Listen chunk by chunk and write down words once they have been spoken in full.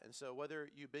And so whether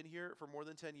you've been here for more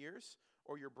than 10 years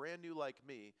or you're brand new like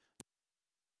me, I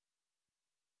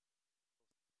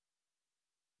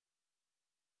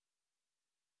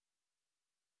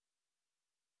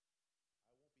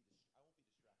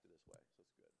won't be distracted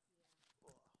this way,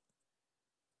 so it's good. Ugh.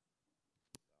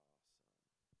 Awesome.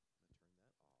 I'm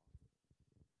going to turn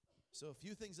that off. So a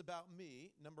few things about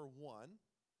me. Number one,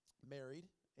 married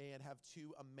and have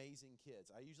two amazing kids.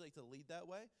 I usually like to lead that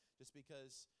way just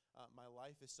because my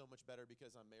life is so much better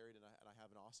because I'm married and I have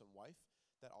an awesome wife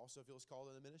that also feels called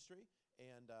in the ministry.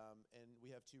 And we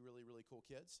have two really, really cool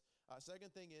kids.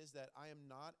 Second thing is that I am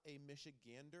not a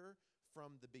Michigander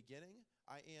from the beginning.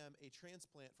 I am a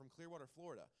transplant from Clearwater,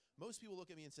 Florida. Most people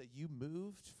look at me and say, "You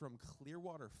moved from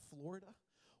Clearwater, Florida?"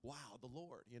 Wow, the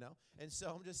Lord, you know? And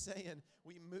so I'm just saying,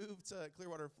 we moved to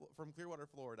from Clearwater,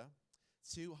 Florida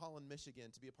to Holland,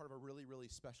 Michigan to be a part of a really, really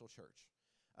special church.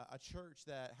 A church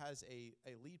that has a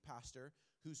lead pastor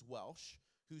who's Welsh,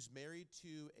 who's married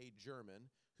to a German,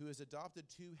 who has adopted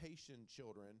two Haitian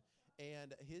children,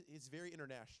 and he's very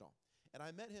international. And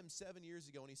I met him 7 years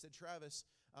ago, and he said, "Travis,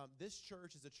 this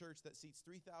church is a church that seats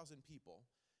 3,000 people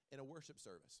in a worship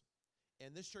service.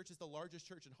 And this church is the largest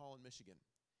church in Holland, Michigan."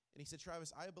 And he said,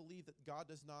 "Travis, I believe that God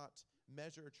does not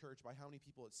measure a church by how many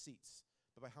people it seats,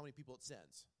 but by how many people it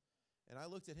sends." And I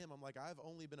looked at him, I'm like, "I've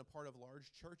only been a part of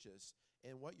large churches,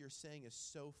 and what you're saying is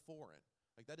so foreign.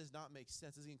 Like, that does not make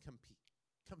sense. It doesn't even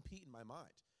compete in my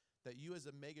mind. That you as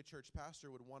a mega church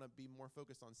pastor would want to be more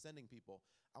focused on sending people.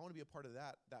 I want to be a part of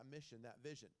that mission, that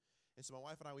vision." And so my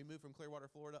wife and I, we moved from Clearwater,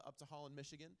 Florida up to Holland,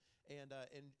 Michigan,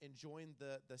 and joined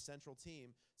the central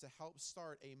team to help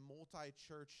start a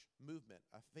multi-church movement,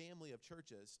 a family of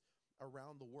churches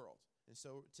around the world. And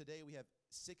so today we have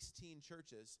 16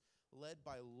 churches led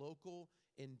by local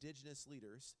indigenous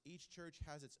leaders. Each church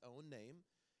has its own name,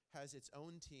 has its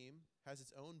own team, has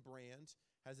its own brand,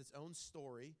 has its own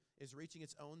story, is reaching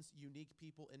its own unique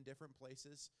people in different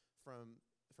places from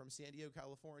San Diego,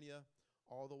 California,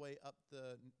 all the way up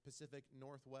the Pacific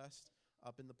Northwest,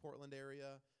 up in the Portland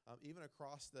area, even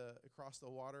across the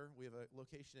water. We have a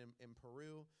location in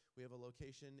Peru. We have a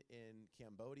location in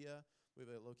Cambodia. We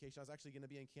have a location. I was actually going to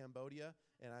be in Cambodia,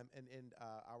 and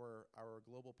our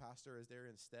global pastor is there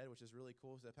instead, which is really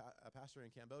cool. So a pastor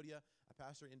in Cambodia, a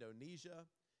pastor in Indonesia,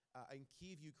 in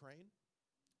Kyiv, Ukraine.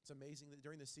 It's amazing that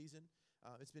during the season,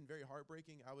 it's been very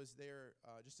heartbreaking. I was there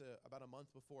just about a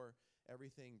month before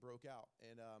everything broke out,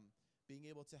 and being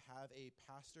able to have a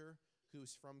pastor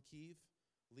who's from Kyiv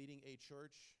leading a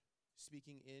church,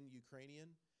 speaking in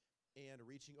Ukrainian, and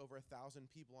reaching over 1,000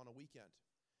 people on a weekend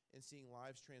and seeing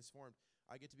lives transformed.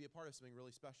 I get to be a part of something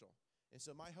really special. And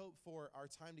so my hope for our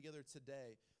time together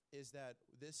today is that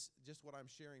this, just what I'm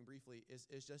sharing briefly,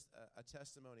 is just a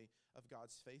testimony of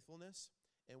God's faithfulness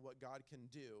and what God can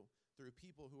do through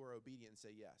people who are obedient and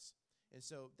say yes. And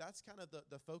so that's kind of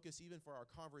the focus even for our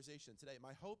conversation today.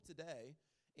 My hope today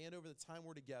and over the time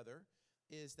we're together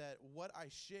is that what I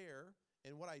share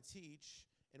and what I teach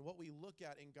and what we look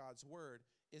at in God's word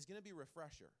is going to be a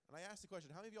refresher. And I asked the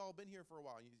question, how many of y'all have been here for a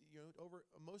while? You know, over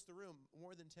most of the room,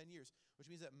 more than 10 years, which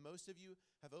means that most of you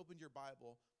have opened your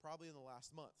Bible probably in the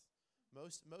last month.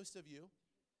 Most of you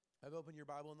have opened your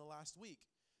Bible in the last week.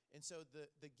 And so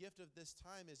the gift of this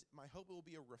time is, my hope it will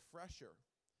be a refresher,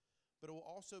 but it will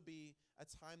also be a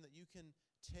time that you can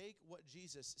take what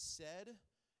Jesus said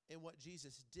and what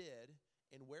Jesus did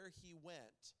and where he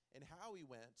went and how he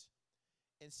went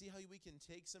and see how we can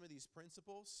take some of these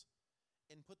principles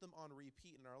and put them on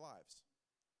repeat in our lives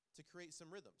to create some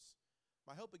rhythms.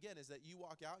 My hope, again, is that you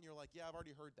walk out and you're like, "Yeah, I've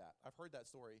already heard that. I've heard that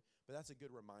story, but that's a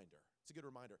good reminder." It's a good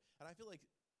reminder. And I feel like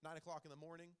 9 o'clock in the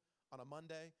morning on a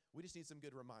Monday, we just need some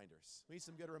good reminders. We need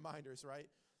some good reminders, right?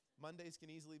 Mondays can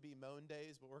easily be moan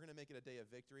days, but we're going to make it a day of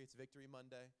victory. It's Victory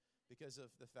Monday because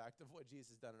of the fact of what Jesus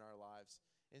has done in our lives.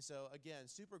 And so, again,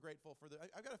 super grateful for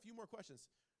I've got a few more questions.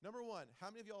 Number one, how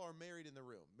many of y'all are married in the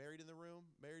room? Married in the room?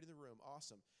 Married in the room.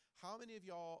 Awesome. How many of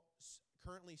y'all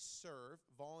currently serve,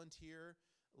 volunteer,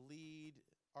 lead,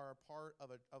 are a part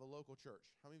of a local church?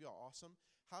 How many of y'all? Awesome.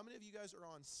 How many of you guys are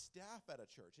on staff at a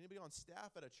church? Anybody on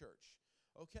staff at a church?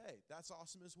 Okay, that's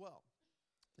awesome as well.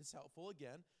 It's helpful,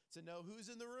 again, to know who's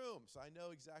in the room, so I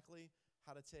know exactly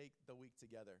how to take the week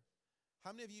together.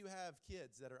 How many of you have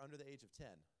kids that are under the age of 10?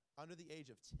 Under the age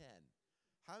of 10.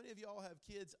 How many of y'all have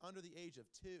kids under the age of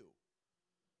 2?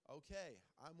 Okay,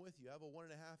 I'm with you. I have a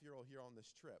 1.5-year-old here on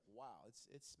this trip. Wow,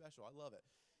 it's special. I love it.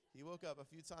 He woke up a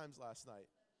few times last night.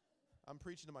 I'm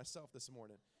preaching to myself this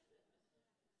morning.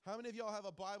 How many of y'all have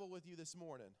a Bible with you this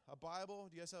morning? A Bible?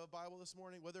 Do you guys have a Bible this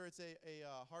morning? Whether it's a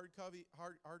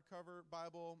hardcover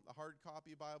Bible, a hard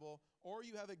copy Bible, or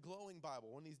you have a glowing Bible,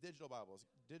 one of these digital Bibles,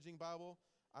 Digiting Bible,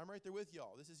 I'm right there with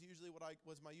y'all. This is usually what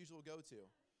was my usual go-to.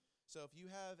 So if you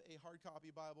have a hard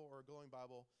copy Bible or a glowing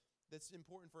Bible, that's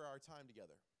important for our time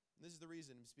together. And this is the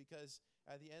reason. It's because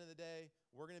at the end of the day,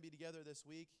 we're going to be together this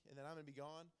week, and then I'm going to be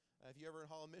gone. If you're ever in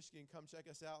Holland, Michigan, come check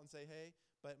us out and say hey.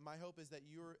 But my hope is that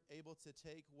you're able to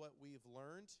take what we've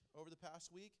learned over the past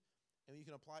week and you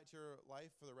can apply it to your life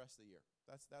for the rest of the year.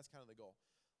 That's kind of the goal.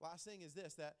 Last thing is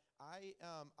this, that I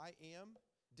am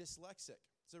dyslexic.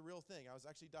 It's a real thing. I was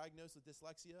actually diagnosed with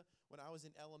dyslexia when I was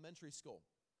in elementary school.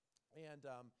 And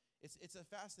it's a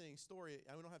fascinating story.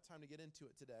 We don't have time to get into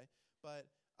it today. But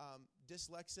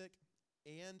dyslexic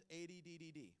and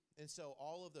ADDD. And so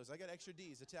all of those, I got extra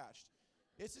D's attached.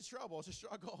 It's a trouble. It's a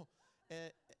struggle.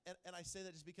 And I say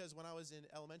that just because when I was in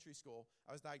elementary school,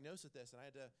 I was diagnosed with this, and I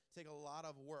had to take a lot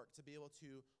of work to be able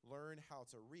to learn how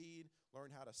to read,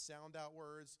 learn how to sound out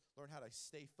words, learn how to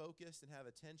stay focused and have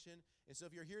attention. And so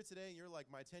if you're here today and you're like,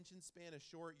 my attention span is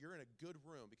short, you're in a good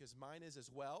room because mine is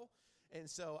as well. And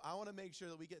so I want to make sure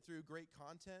that we get through great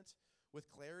content with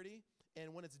clarity.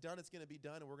 And when it's done, it's going to be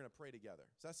done, and we're going to pray together.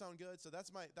 Does that sound good? So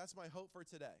that's my hope for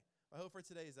today. My hope for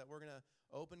today is that we're going to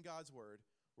open God's word.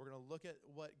 We're going to look at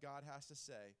what God has to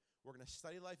say. We're going to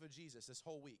study the life of Jesus this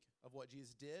whole week, of what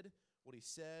Jesus did, what he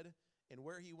said, and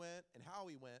where he went, and how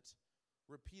he went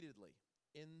repeatedly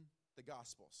in the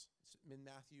Gospels. It's in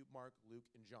Matthew, Mark, Luke,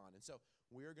 and John. And so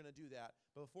we're going to do that.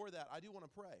 But before that, I do want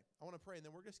to pray. I want to pray, and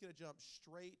then we're just going to jump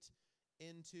straight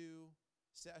into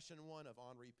session 1 of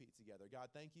On Repeat together. God,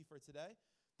 thank you for today.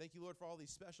 Thank you, Lord, for all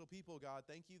these special people, God.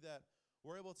 Thank you that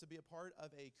we're able to be a part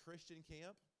of a Christian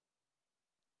camp.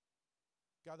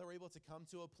 God, that we're able to come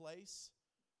to a place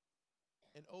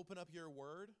and open up your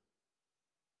word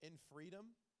in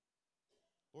freedom.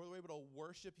 Lord, we're able to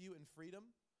worship you in freedom.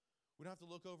 We don't have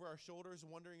to look over our shoulders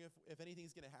wondering if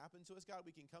anything's going to happen to us. God,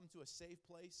 we can come to a safe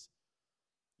place,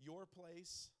 your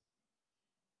place,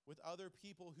 with other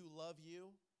people who love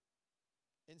you,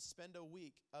 and spend a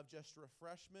week of just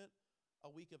refreshment, a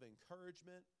week of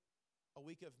encouragement, a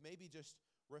week of maybe just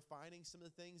refining some of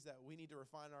the things that we need to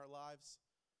refine in our lives.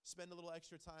 Spend a little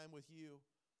extra time with you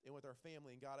and with our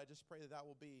family. And God, I just pray that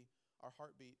will be our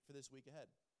heartbeat for this week ahead.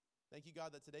 Thank you,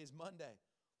 God, that today's Monday.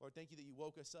 Lord, thank you that you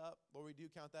woke us up. Lord, we do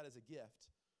count that as a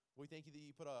gift. We thank you that you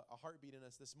put a heartbeat in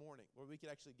us this morning, where we could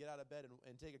actually get out of bed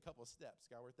and take a couple of steps.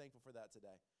 God, we're thankful for that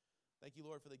today. Thank you,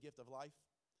 Lord, for the gift of life.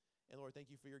 And Lord, thank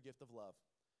you for your gift of love.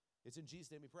 It's in Jesus'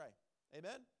 name we pray.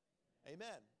 Amen?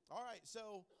 Amen. All right,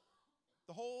 so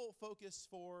the whole focus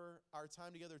for our time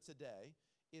together today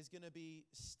is going to be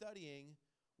studying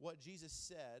what Jesus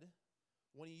said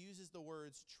when he uses the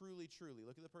words truly, truly.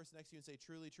 Look at the person next to you and say,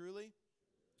 truly, truly.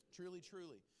 Truly,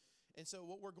 truly. And so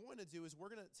what we're going to do is we're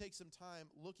going to take some time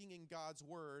looking in God's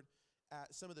word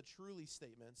at some of the truly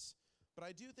statements. But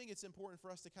I do think it's important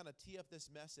for us to kind of tee up this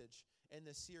message in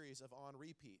this series of On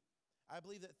Repeat. I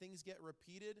believe that things get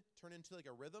repeated, turn into like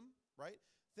a rhythm, right?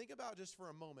 Think about just for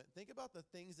a moment, think about the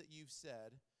things that you've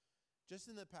said just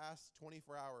in the past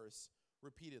 24 hours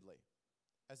repeatedly.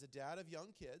 As a dad of young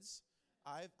kids,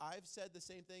 I've said the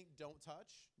same thing. Don't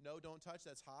touch. No, don't touch.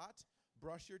 That's hot.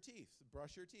 Brush your teeth.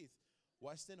 Brush your teeth.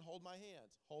 Weston, hold my hand.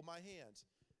 Hold my hand.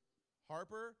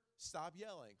 Harper, stop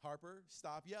yelling. Harper,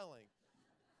 stop yelling.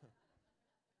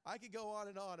 I could go on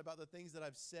and on about the things that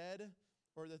I've said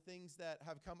or the things that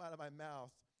have come out of my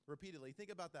mouth repeatedly. Think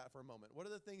about that for a moment. What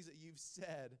are the things that you've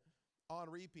said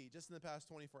on repeat just in the past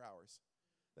 24 hours?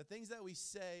 The things that we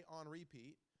say on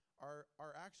repeat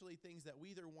are actually things that we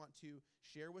either want to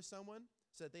share with someone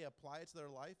so that they apply it to their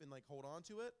life and like hold on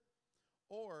to it,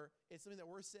 or it's something that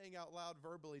we're saying out loud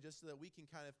verbally just so that we can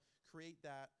kind of create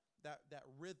that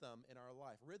rhythm in our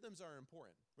life. Rhythms are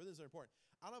important. Rhythms are important.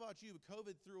 I don't know about you, but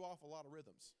COVID threw off a lot of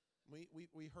rhythms.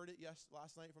 We heard it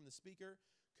last night from the speaker.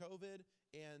 COVID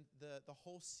and the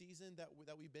whole season that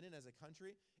we've been in as a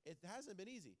country, it hasn't been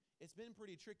easy. It's been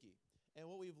pretty tricky. And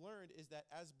what we've learned is that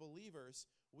as believers,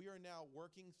 we are now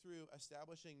working through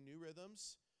establishing new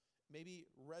rhythms, maybe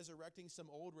resurrecting some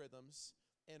old rhythms,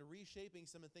 and reshaping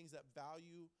some of the things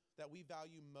that we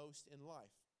value most in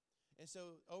life. And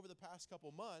so over the past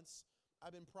couple months,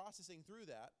 I've been processing through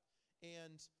that,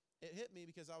 and it hit me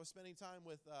because I was spending time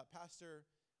with Pastor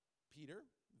Peter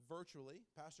virtually.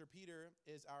 Pastor Peter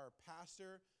is our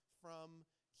pastor from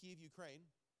Kyiv, Ukraine,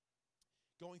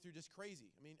 going through just crazy.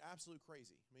 I mean, absolute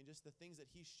crazy. I mean, just the things that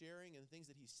he's sharing and the things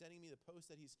that he's sending me, the posts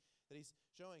that he's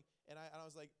showing. And I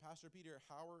was like, Pastor Peter,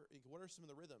 what are some of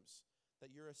the rhythms that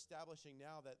you're establishing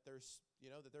now that there's,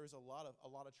 that there's a lot of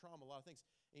trauma, a lot of things.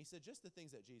 And he said, just the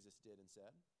things that Jesus did and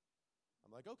said.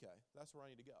 I'm like, okay, that's where I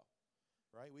need to go,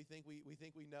 right? We think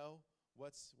we know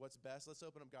what's best. Let's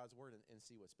open up God's word and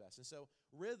see what's best. And so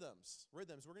rhythms. We're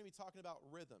going to be talking about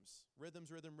rhythms.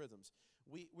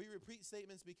 We repeat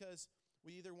statements because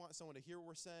we either want someone to hear what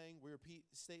we're saying. We repeat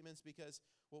statements because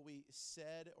what we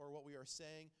said or what we are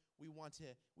saying, we want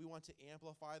to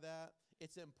amplify that.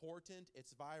 It's important.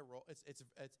 It's viral.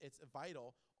 It's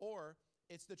vital. Or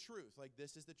it's the truth. Like,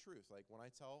 this is the truth. Like when I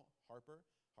tell Harper,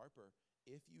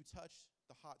 if you touch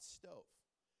the hot stove,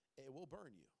 it will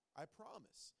burn you. I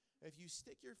promise. If you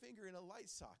stick your finger in a light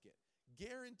socket,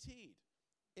 guaranteed,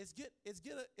 it's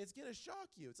gonna shock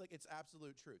you. It's like, it's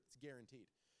absolute truth. It's guaranteed.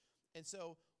 And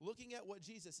so looking at what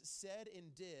Jesus said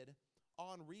and did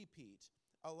on repeat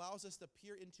allows us to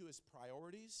peer into his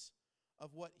priorities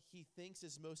of what he thinks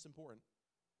is most important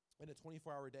in a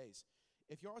 24-hour days.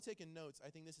 If you're all taking notes, I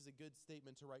think this is a good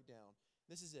statement to write down.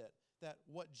 This is it, that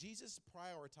what Jesus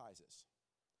prioritizes,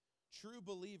 true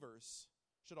believers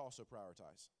should also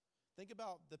prioritize. Think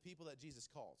about the people that Jesus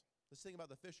called. Let's think about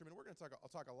the fishermen. I'll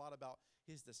talk a lot about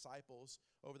his disciples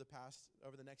over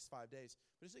the next 5 days.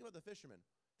 But just think about the fishermen.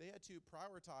 They had to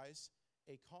prioritize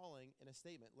a calling and a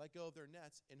statement, let go of their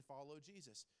nets and follow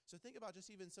Jesus. So think about just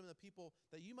even some of the people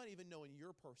that you might even know in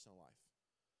your personal life,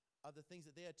 of the things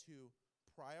that they had to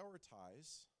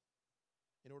prioritize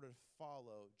in order to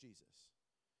follow Jesus.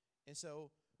 And so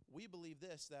we believe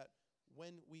this, that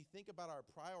when we think about our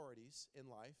priorities in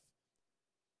life,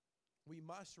 we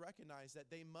must recognize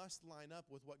that they must line up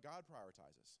with what God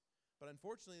prioritizes. But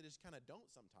unfortunately, they just kind of don't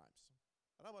sometimes.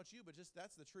 I don't know about you, but just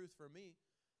that's the truth for me.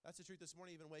 That's the truth this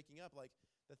morning, even waking up. Like,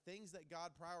 the things that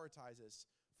God prioritizes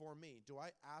for me, do I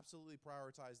absolutely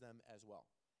prioritize them as well?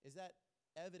 Is that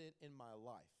evident in my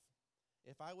life?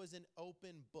 If I was an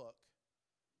open book,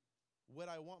 would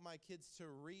I want my kids to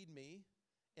read me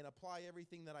and apply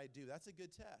everything that I do? That's a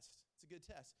good test. It's a good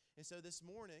test. And so this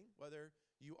morning, whether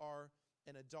you are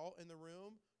an adult in the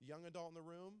room, young adult in the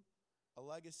room, a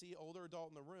legacy, older adult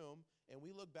in the room, and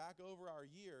we look back over our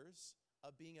years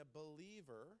of being a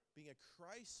believer, being a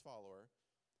Christ follower,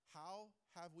 how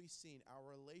have we seen our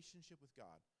relationship with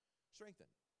God strengthen?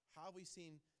 How have we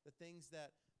seen the things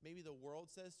that maybe the world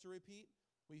says to repeat,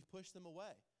 we've pushed them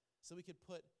away so we could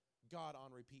put God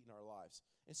on repeat in our lives?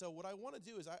 And so what I want to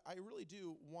do is I really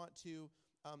do want to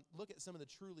look at some of the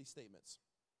truly statements.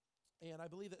 And I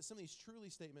believe that some of these truly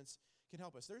statements can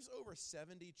help us. There's over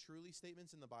 70 truly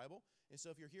statements in the Bible. And so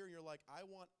if you're here and you're like, I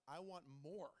want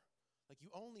more. Like, you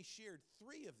only shared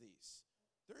 3 of these.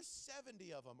 There's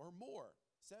 70 of them or more.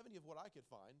 70 of what I could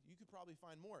find. You could probably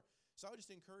find more. So I would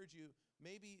just encourage you,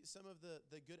 maybe some of the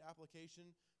good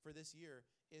application for this year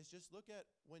is just look at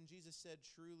when Jesus said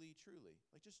truly, truly.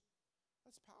 Like, just,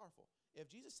 that's powerful. If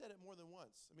Jesus said it more than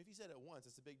once, I mean, if he said it once,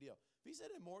 it's a big deal. If he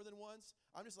said it more than once,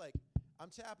 I'm just like,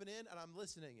 I'm tapping in and I'm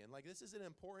listening in. Like, this is an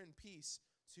important piece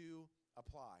to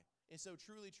apply. And so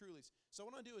truly, truly. So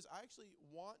what I do is I actually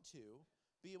want to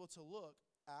be able to look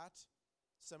at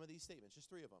some of these statements, just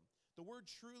 3 of them. The word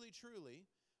truly, truly,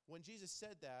 when Jesus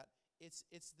said that, it's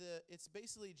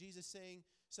basically Jesus saying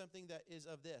something that is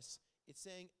of this. It's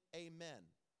saying amen.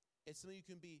 It's something you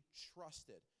can be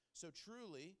trusted. So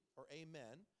truly, or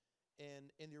amen,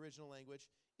 in the original language,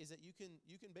 is that you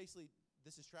can basically,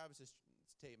 this is Travis's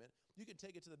statement, you can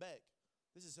take it to the bank.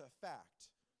 This is a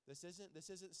fact. This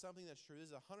isn't something that's true. This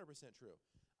is 100% true.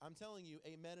 I'm telling you,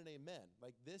 amen and amen.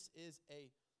 Like, this is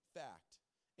a fact.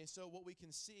 And so what we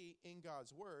can see in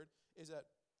God's word is that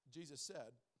Jesus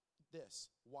said this.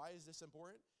 Why is this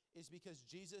important? Is because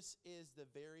Jesus is the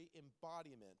very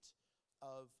embodiment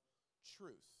of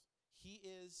truth. He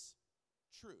is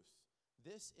truth.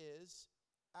 This is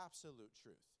absolute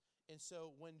truth. And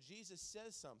so when Jesus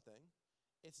says something,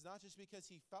 it's not just because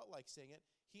he felt like saying it.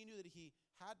 He knew that he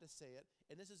had to say it.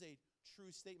 And this is a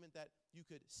true statement that you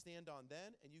could stand on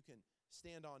then and you can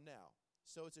stand on now.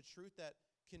 So it's a truth that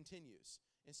continues.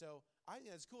 And so I think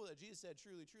that's cool that Jesus said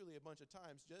truly, truly a bunch of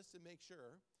times just to make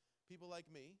sure people like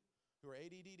me who are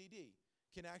ADDDD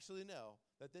can actually know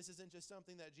that this isn't just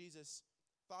something that Jesus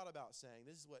thought about saying.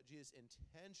 This is what Jesus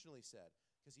intentionally said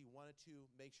because he wanted to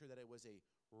make sure that it was a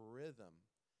rhythm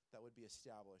that would be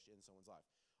established in someone's life.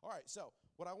 All right, so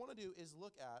what I want to do is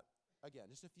look at, again,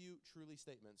 just a few truly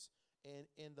statements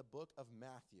in the book of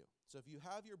Matthew. So if you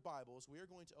have your Bibles, we are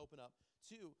going to open up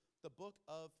to the book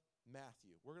of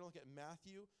Matthew. We're going to look at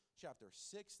Matthew chapter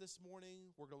 6 this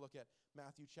morning. We're going to look at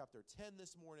Matthew chapter 10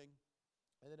 this morning.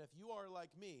 And then if you are like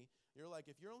me, You're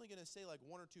like, if you're only going to say like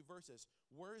one or two verses,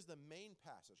 where's the main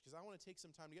passage? Because I want to take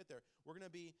some time to get there. We're going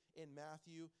to be in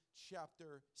Matthew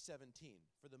chapter 17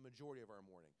 for the majority of our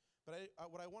morning. But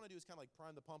what I want to do is kind of like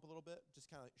prime the pump a little bit, just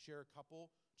kind of share a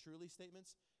couple truly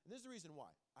statements. And this is the reason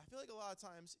why. I feel like a lot of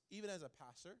times, even as a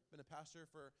pastor, been a pastor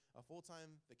for a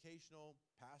full-time vocational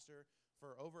pastor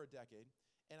for over a decade,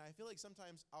 and I feel like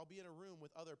sometimes I'll be in a room with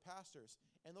other pastors,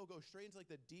 and they'll go straight into like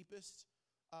the deepest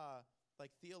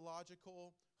like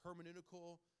theological,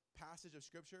 hermeneutical passage of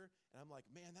Scripture, and I'm like,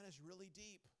 man, that is really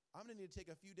deep. I'm going to need to take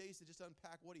a few days to just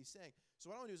unpack what he's saying. So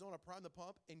what I want to do is I want to prime the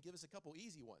pump and give us a couple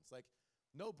easy ones, like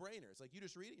no-brainers. Like you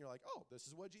just read it, and you're like, oh, this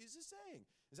is what Jesus is saying.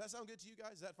 Does that sound good to you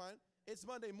guys? Is that fine? It's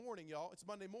Monday morning, y'all. It's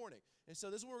Monday morning. And so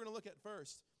this is what we're going to look at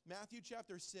first. Matthew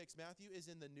chapter 6. Matthew is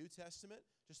in the New Testament.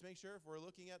 Just to make sure, if we're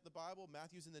looking at the Bible,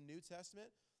 Matthew's in the New Testament.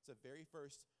 It's the very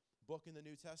first book in the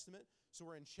New Testament. So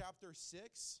we're in chapter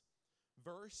 6,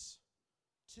 verse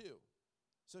 2.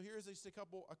 So here's just a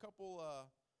couple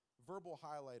verbal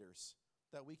highlighters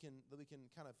that we can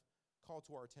kind of call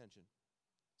to our attention.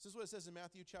 This is what it says in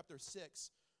Matthew chapter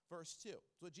 6, verse 2.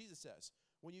 It's what Jesus says.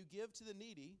 When you give to the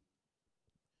needy,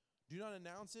 do not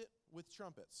announce it with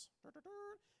trumpets.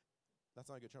 That's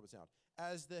not a good trumpet sound.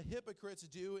 As the hypocrites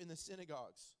do in the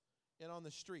synagogues and on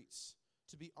the streets,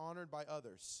 to be honored by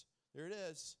others. There it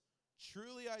is.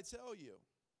 Truly I tell you,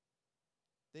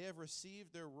 they have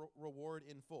received their reward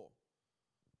in full.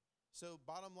 So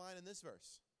bottom line in this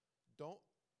verse,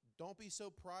 don't be so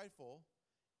prideful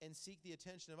and seek the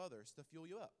attention of others to fuel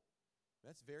you up.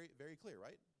 That's very, very clear,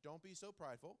 right? Don't be so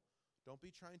prideful. Don't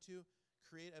be trying to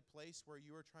create a place where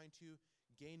you are trying to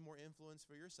gain more influence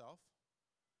for yourself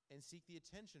and seek the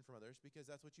attention from others because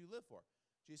that's what you live for.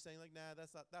 Jesus saying like, nah,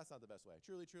 that's not the best way.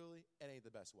 Truly, truly, it ain't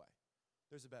the best way.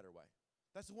 There's a better way.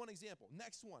 That's one example.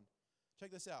 Next one.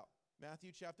 Check this out.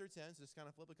 Matthew chapter 10. So just kind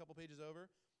of flip a couple pages over.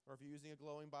 Or if you're using a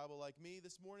glowing Bible like me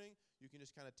this morning, you can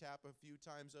just kind of tap a few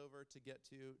times over to get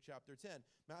to chapter 10.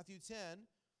 Matthew 10,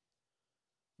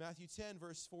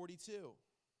 verse 42.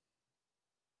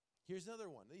 Here's another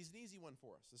one. He's an easy one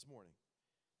for us this morning.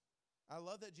 I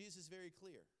love that Jesus is very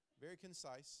clear, very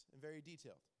concise, and very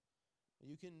detailed.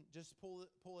 You can just pull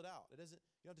it out. You don't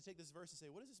have to take this verse and say,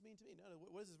 what does this mean to me? No,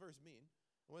 what does this verse mean?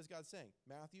 And what is God saying?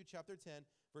 Matthew chapter 10,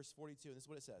 verse 42, and this is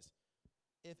what it says.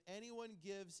 If anyone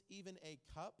gives even a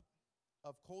cup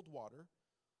of cold water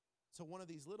to one of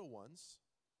these little ones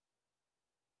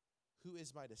who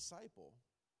is my disciple,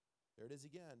 there it is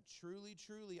again, truly,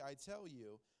 truly, I tell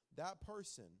you, that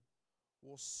person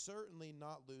will certainly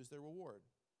not lose their reward.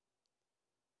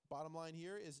 Bottom line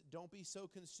here is don't be so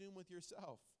consumed with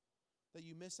yourself that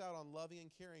you miss out on loving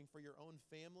and caring for your own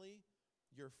family,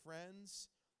 your friends,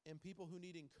 and people who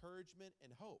need encouragement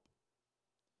and hope.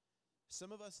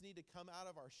 Some of us need to come out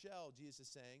of our shell, Jesus is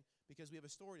saying, because we have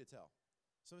a story to tell.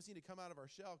 Some of us need to come out of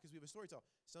our shell because we have a story to tell.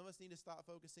 Some of us need to stop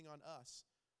focusing on us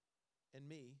and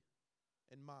me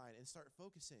and mine and start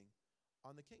focusing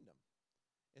on the kingdom.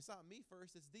 It's not me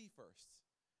first, it's thee first.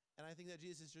 And I think that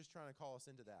Jesus is just trying to call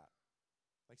us into that.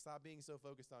 Like, stop being so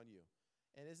focused on you.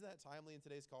 And isn't that timely in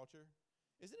today's culture?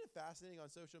 Isn't it fascinating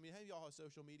on social media? How many of y'all have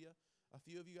social media? A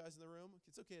few of you guys in the room.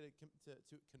 It's okay to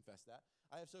confess that.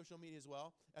 I have social media as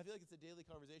well. I feel like it's a daily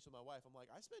conversation with my wife. I'm like,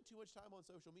 I spend too much time on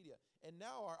social media. And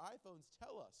now our iPhones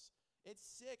tell us. It's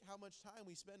sick how much time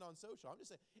we spend on social. I'm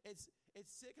just saying,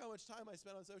 it's sick how much time I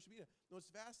spend on social media.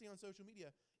 What's fascinating on social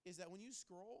media is that when you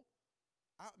scroll,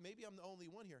 maybe I'm the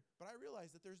only one here, but I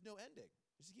realize that there's no ending.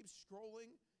 You just keep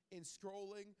scrolling and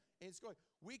scrolling and scrolling.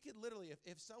 We could literally,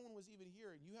 if someone was even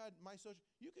here and you had my social,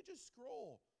 you could just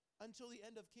scroll until the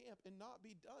end of camp and not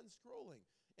be done scrolling.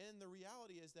 And the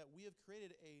reality is that we have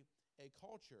created a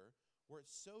culture where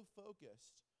it's so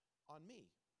focused on me,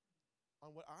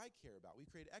 on what I care about. We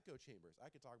create echo chambers.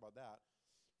 I could talk about that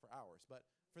for hours. But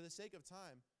for the sake of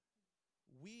time,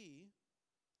 we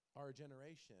are a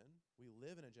generation, we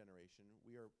live in a generation,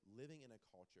 we are living in a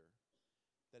culture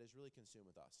that is really consumed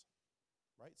with us,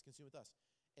 right? It's consumed with us.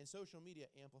 And social media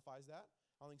amplifies that.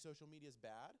 I don't think social media is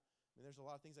bad. I mean, there's a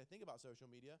lot of things I think about social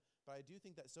media, but I do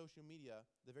think that social media,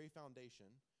 the very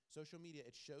foundation, social media,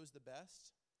 it shows the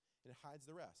best and it hides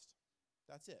the rest.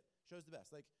 That's it. Shows the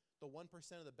best. Like the 1%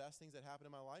 of the best things that happen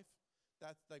in my life,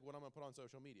 that's like what I'm going to put on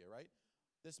social media, right?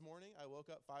 This morning, I woke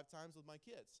up 5 times with my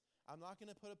kids. I'm not going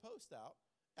to put a post out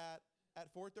at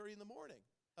 4:30 in the morning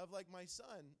of like my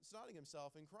son snotting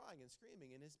himself and crying and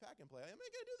screaming in his pack and play. I'm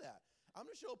not going to do that. I'm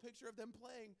going to show a picture of them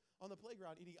playing on the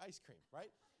playground eating ice cream,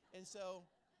 right? And so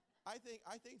I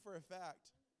think for a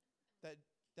fact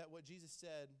that what Jesus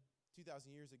said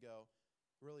 2,000 years ago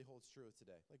really holds true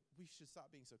today. Like, we should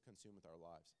stop being so consumed with our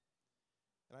lives.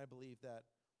 And I believe that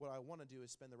what I want to do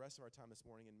is spend the rest of our time this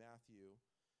morning in Matthew,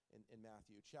 in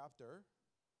Matthew chapter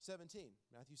 17.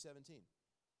 Matthew 17.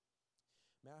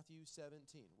 Matthew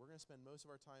 17. We're going to spend most of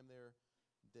our time there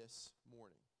this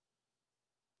morning.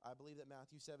 I believe that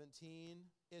Matthew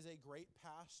 17 is a great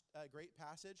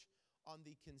passage on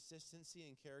the consistency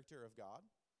and character of God.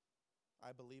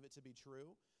 I believe it to be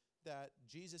true that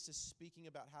Jesus is speaking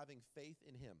about having faith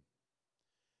in him.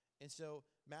 And so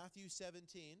Matthew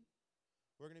 17,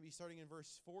 we're going to be starting in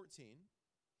verse 14.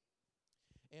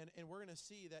 And we're going to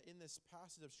see that in this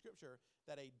passage of Scripture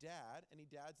that a dad, any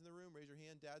dads in the room, raise your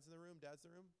hand, dads in the room, dads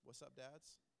in the room. What's up,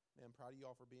 dads? Man, I'm proud of you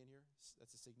all for being here.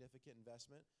 That's a significant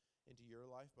investment into your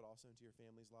life, but also into your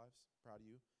family's lives. Proud of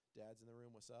you. Dads in the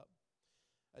room, what's up?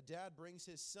 A dad brings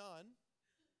his son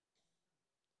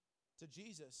to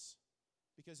Jesus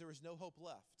because there was no hope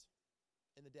left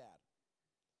in the dad.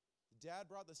 The dad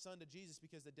brought the son to Jesus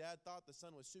because the dad thought the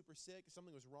son was super sick,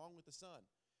 something was wrong with the son.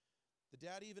 The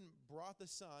dad even brought the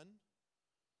son,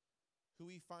 who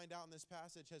we find out in this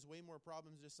passage has way more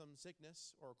problems than just some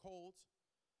sickness or a cold,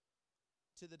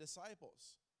 to the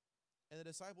disciples. And the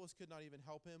disciples could not even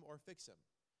help him or fix him.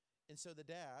 And so the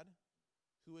dad,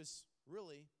 who was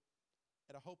really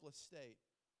at a hopeless state,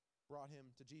 brought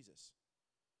him to Jesus.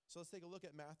 So let's take a look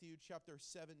at Matthew chapter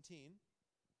 17.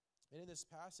 And in this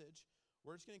passage,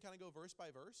 we're just going to kind of go verse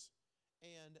by verse.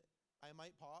 And I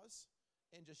might pause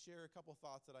and just share a couple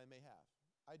thoughts that I may have.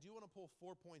 I do want to pull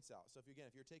 4 points out. So if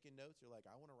you're taking notes, you're like,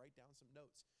 I want to write down some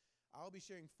notes. I'll be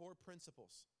sharing 4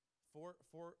 principles, four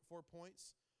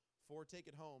points, 4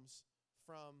 take-it-homes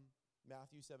from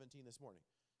Matthew 17 this morning.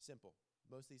 Simple.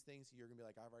 Most of these things, you're going to be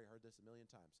like, I've already heard this a million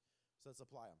times. So let's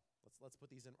apply them. Let's put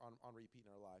these on repeat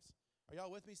in our lives. Are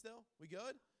y'all with me still? We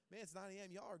good? Man, it's 9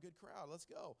 a.m. Y'all are a good crowd. Let's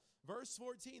go. Verse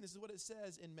 14, this is what it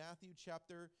says in Matthew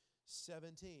chapter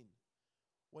 17.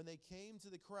 When they came to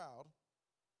the crowd,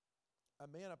 a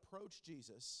man approached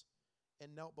Jesus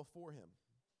and knelt before him.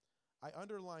 I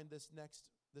underlined these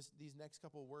next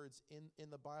couple words in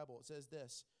the Bible. It says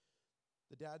this.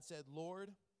 The dad said,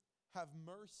 Lord, have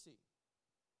mercy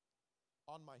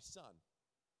on my son.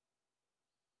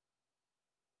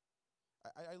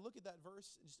 I look at that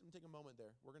verse, just take a moment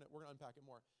there. We're gonna unpack it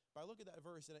more. But I look at that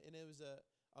verse, and it was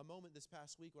a moment this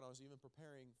past week when I was even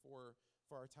preparing for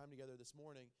our time together this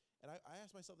morning. And I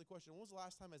asked myself the question, when was the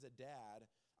last time as a dad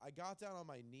I got down on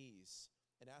my knees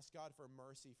and asked God for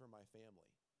mercy for my family?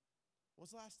 When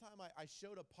was the last time I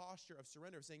showed a posture of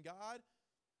surrender, of saying, God,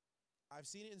 I've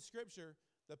seen it in Scripture,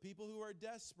 the people who are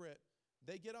desperate,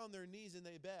 they get on their knees and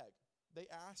they beg. They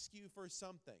ask you for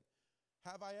something.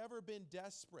 Have I ever been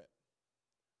desperate?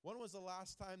 When was the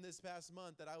last time this past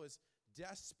month that I was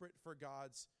desperate for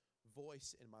God's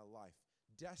voice in my life?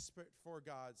 Desperate for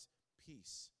God's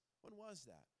peace? When was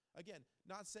that? Again,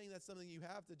 not saying that's something you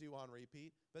have to do on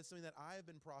repeat, but something that I've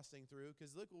been processing through,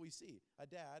 because look what we see. A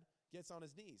dad gets on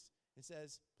his knees and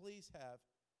says, please have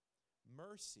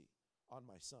mercy on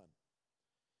my son.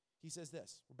 He says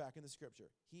this, we're back in the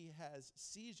Scripture. He has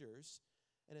seizures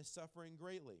and is suffering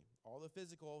greatly. All the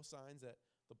physical signs that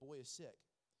the boy is sick.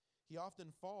 He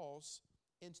often falls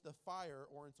into the fire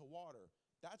or into water.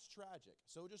 That's tragic.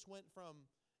 So it just went from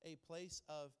a place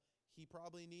of he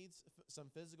probably needs some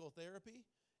physical therapy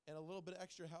and a little bit of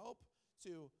extra help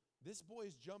to this boy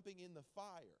is jumping in the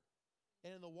fire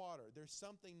and in the water. There's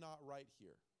something not right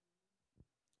here.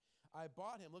 I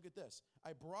brought him, look at this.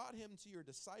 I brought him to your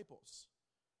disciples,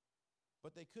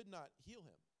 but they could not heal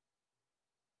him.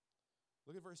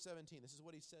 Look at verse 17. This is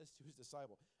what he says to his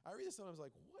disciple. I read this and I was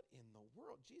like, what in the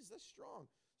world? Jesus, that's strong.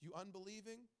 You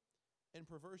unbelieving and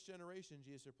perverse generation,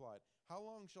 Jesus replied. How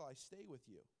long shall I stay with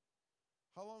you?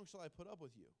 How long shall I put up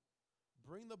with you?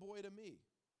 Bring the boy to me.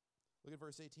 Look at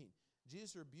verse 18.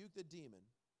 Jesus rebuked the demon,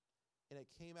 and it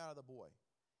came out of the boy,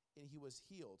 and he was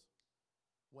healed.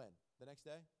 When? The next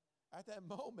day? At that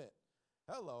moment.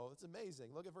 Hello, that's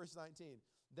amazing. Look at verse 19.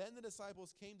 Then the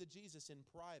disciples came to Jesus in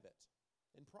private,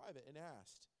 and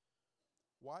asked,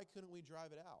 why couldn't we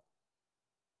drive it out?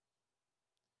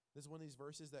 This is one of these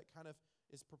verses that kind of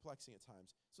is perplexing at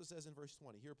times. So it says in verse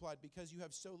 20, he replied, because you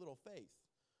have so little faith.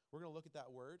 We're going to look at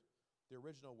that word, the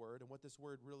original word, and what this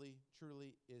word really,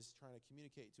 truly is trying to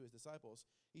communicate to his disciples.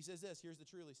 He says this, here's the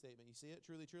truly statement. You see it?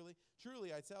 Truly, truly.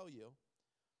 Truly, I tell you,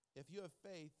 if you have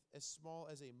faith as small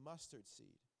as a mustard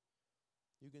seed,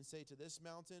 you can say to this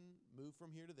mountain, move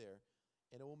from here to there,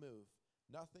 and it will move.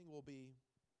 Nothing will be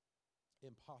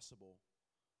impossible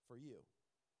for you.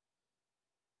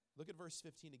 Look at verse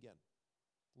 15 again.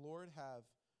 Lord, have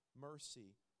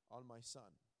mercy on my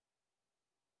son.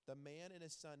 The man and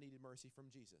his son needed mercy from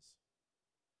Jesus.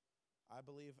 I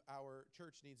believe our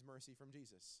church needs mercy from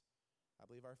Jesus. I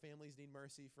believe our families need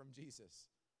mercy from Jesus.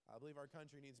 I believe our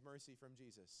country needs mercy from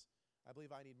Jesus. I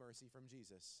believe I need mercy from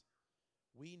Jesus.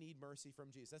 We need mercy from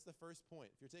Jesus. That's the first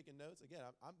point. If you're taking notes, again,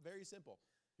 I'm very simple.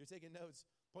 If you're taking notes,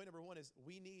 point number one is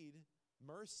we need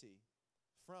mercy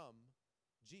from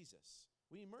Jesus.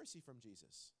 We need mercy from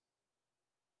Jesus.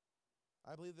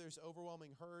 I believe there's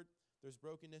overwhelming hurt. There's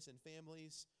brokenness in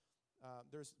families.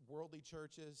 There's worldly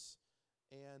churches,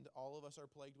 and all of us are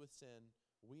plagued with sin.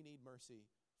 We need mercy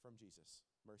from Jesus.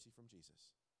 Mercy from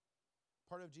Jesus.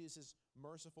 Part of Jesus'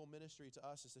 merciful ministry to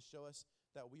us is to show us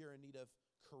that we are in need of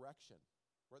correction,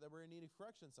 or that we're in need of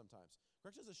correction sometimes.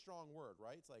 Correction is a strong word,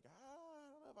 right? It's like, I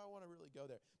don't know if I want to really go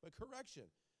there. But correction.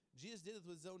 Jesus did it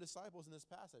with his own disciples in this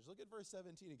passage. Look at verse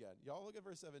 17 again. Y'all look at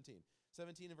verse 17.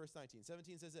 17 and verse 19.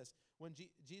 17 says this, when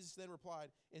Jesus then replied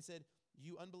and said,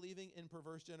 you unbelieving and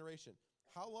perverse generation,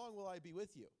 how long will I be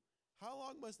with you? How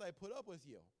long must I put up with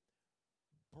you?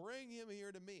 Bring him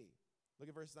here to me. Look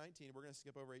at verse 19. We're going to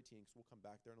skip over 18 because we'll come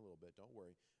back there in a little bit. Don't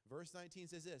worry. Verse 19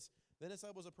 says this, then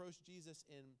disciples approached Jesus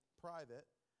in private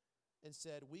and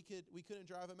said, we couldn't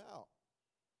drive him out.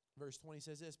 Verse 20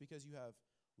 says this, because you have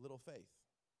little faith.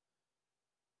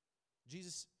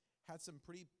 Jesus had some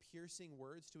pretty piercing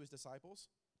words to his disciples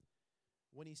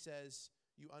when he says,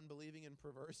 you unbelieving and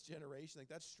perverse generation. Like,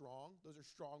 that's strong. Those are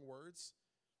strong words.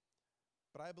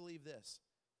 But I believe this,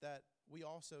 that we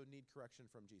also need correction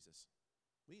from Jesus.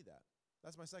 We need that.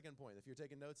 That's my second point. If you're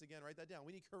taking notes again, write that down.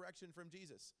 We need correction from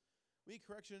Jesus. We need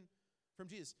correction from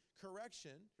Jesus.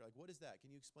 Correction, you're like, what is that?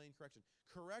 Can you explain correction?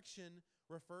 Correction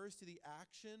refers to the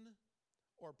action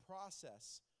or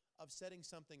process of setting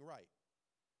something right.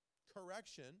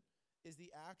 Correction is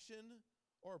the action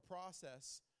or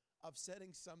process of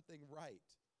setting something right.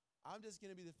 I'm just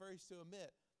going to be the first to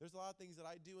admit there's a lot of things that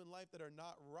I do in life that are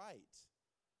not right.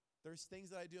 There's things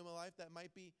that I do in my life that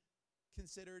might be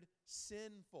considered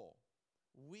sinful.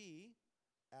 We,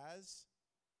 as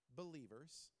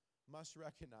believers, must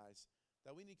recognize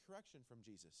that we need correction from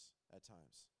Jesus at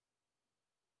times.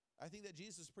 I think that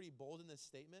Jesus was pretty bold in this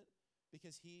statement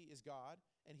because he is God,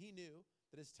 and he knew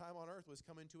that his time on earth was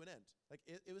coming to an end. Like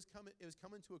it was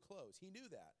coming to a close. He knew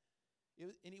that.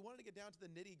 And he wanted to get down to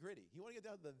the nitty-gritty. He wanted to get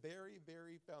down to the very,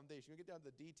 very foundation. He wanted to get down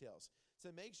to the details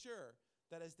to make sure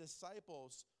that his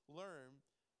disciples learn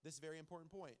this very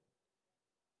important point.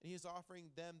 And he is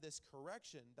offering them this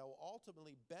correction that will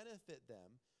ultimately benefit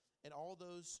them and all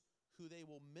those who they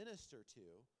will minister to.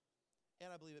 And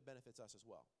I believe it benefits us as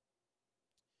well.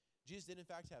 Jesus did, in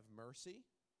fact, have mercy.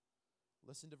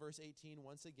 Listen to verse 18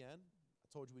 once again. I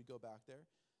told you we'd go back there.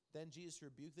 Then Jesus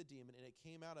rebuked the demon, and it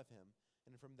came out of him.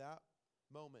 And from that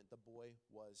moment, the boy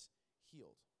was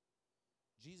healed.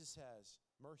 Jesus has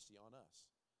mercy on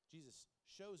us. Jesus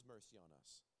shows mercy on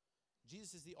us.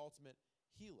 Jesus is the ultimate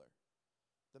healer.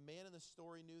 The man in the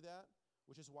story knew that,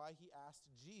 which is why he asked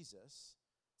Jesus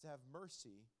to have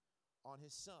mercy on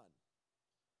his son.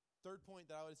 Third point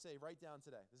that I would say, write down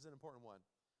today. This is an important one.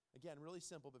 Again, really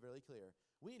simple but very clear.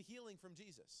 We need healing from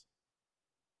Jesus.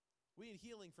 We need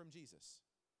healing from Jesus.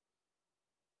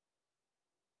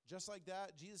 Just like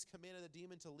that, Jesus commanded the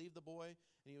demon to leave the boy,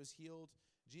 and he was healed.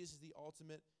 Jesus is the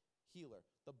ultimate healer.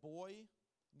 The boy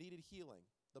needed healing.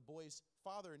 The boy's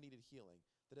father needed healing.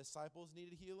 The disciples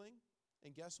needed healing.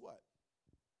 And guess what?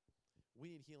 We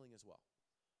need healing as well.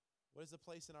 What is the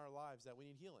place in our lives that we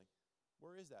need healing?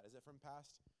 Where is that? Is it from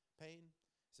past pain?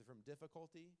 Is it from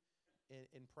difficulty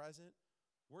in present?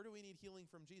 Where do we need healing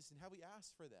from Jesus? And have we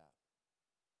asked for that?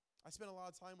 I spent a lot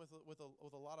of time with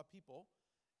a lot of people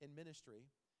in ministry,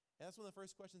 and that's one of the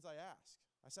first questions I ask.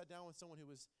 I sat down with someone who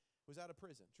was out of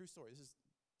prison. True story. This is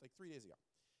like 3 days ago.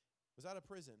 Was out of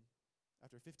prison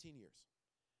after 15 years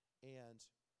and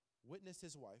witnessed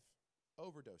his wife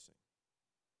overdosing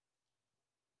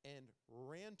and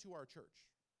ran to our church.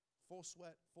 Full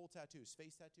sweat, full tattoos,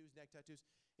 face tattoos, neck tattoos.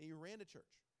 And he ran to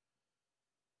church.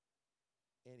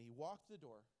 And he walked to the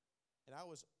door, and I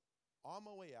was on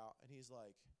my way out, and he's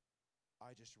like,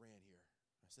 I just ran here.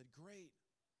 I said, great.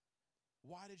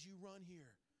 Why did you run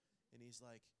here? And he's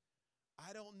like,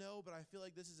 I don't know, but I feel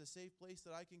like this is a safe place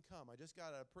that I can come. I just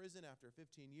got out of prison after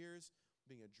 15 years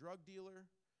being a drug dealer.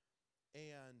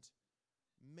 And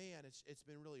man, it's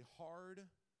been really hard.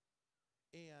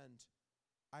 And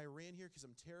I ran here because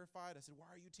I'm terrified. I said, why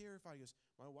are you terrified? He goes,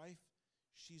 my wife,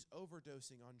 she's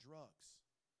overdosing on drugs.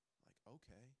 I'm like,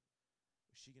 okay.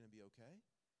 Is she going to be okay?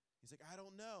 He's like, I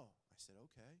don't know. I said,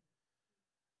 okay.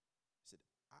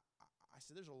 I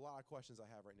said, there's a lot of questions I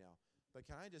have right now. But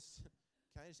can I just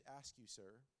ask you,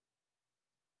 sir?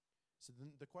 So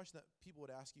the question that people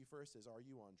would ask you first is, are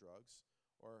you on drugs?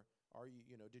 Or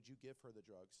did you give her the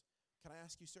drugs? Can I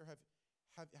ask you, sir,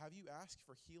 Have you asked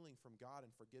for healing from God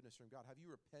and forgiveness from God? Have you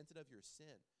repented of your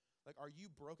sin? Like, are you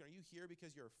broken? Are you here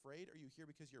because you're afraid? Or are you here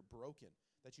because you're broken,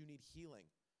 that you need healing?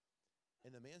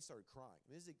 And the man started crying.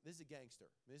 I mean, this is a gangster.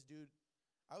 I mean, this dude,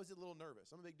 I was a little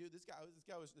nervous. I'm a big dude. This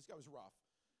guy was rough.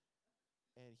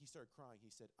 And he started crying.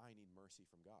 He said, I need mercy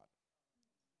from God.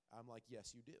 I'm like,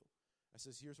 yes, you do. I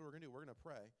says, here's what we're going to do. We're going to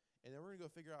pray, and then we're going to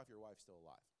go figure out if your wife's still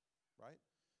alive, right?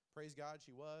 Praise God,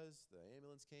 she was. The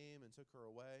ambulance came and took her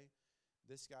away.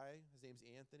 This guy, his name's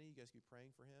Anthony. You guys could be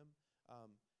praying for him.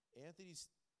 Anthony's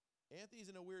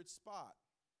in a weird spot.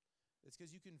 It's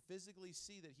because you can physically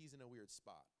see that he's in a weird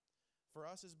spot. For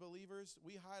us as believers,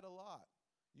 we hide a lot.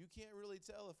 You can't really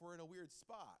tell if we're in a weird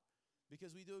spot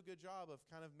because we do a good job of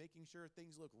kind of making sure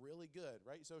things look really good,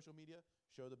 right? Social media,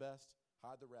 show the best,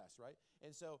 hide the rest, right?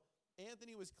 And so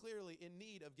Anthony was clearly in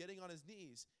need of getting on his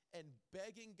knees and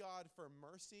begging God for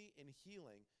mercy and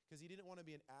healing because he didn't want to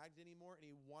be an addict anymore, and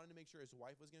he wanted to make sure his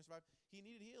wife was going to survive. He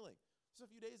needed healing. This was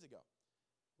a few days ago.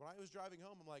 When I was driving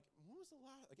home, I'm like, when was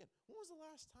the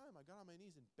last time I got on my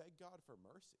knees and begged God for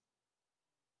mercy?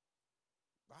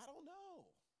 I don't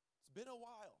know. It's been a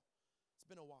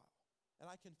while. And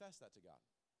I confess that to God.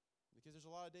 Because there's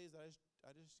a lot of days that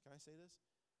I just, can I say this?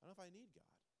 I don't know if I need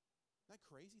God. Isn't that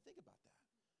crazy? Think about that.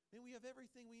 Man, we have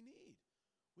everything we need.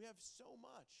 We have so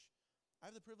much.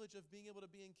 I have the privilege of being able to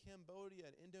be in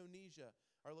Cambodia and Indonesia.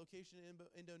 Our location in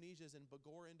Indonesia is in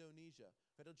Bogor, Indonesia.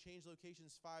 I've had to change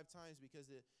locations 5 times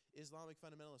because the Islamic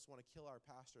fundamentalists want to kill our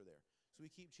pastor there. So we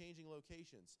keep changing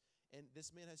locations. And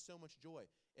this man has so much joy.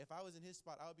 If I was in his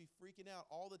spot, I would be freaking out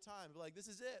all the time. Like,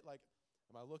 this is it. Like,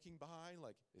 am I looking behind?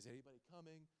 Like, is anybody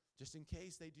coming? Just in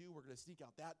case they do, we're going to sneak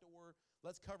out that door.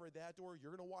 Let's cover that door.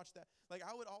 You're going to watch that. Like,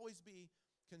 I would always be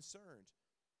concerned.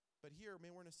 But here,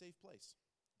 man, we're in a safe place.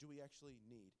 Do we actually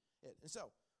need it? And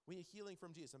so, we need healing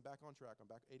from Jesus. I'm back on track.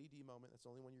 I'm back. ADD moment. That's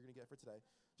the only one you're going to get for today.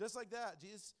 Just like that,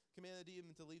 Jesus commanded the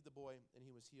demon to leave the boy, and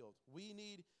he was healed. We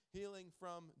need healing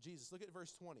from Jesus. Look at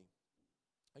verse 20.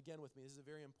 Again with me. This is a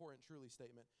very important, truly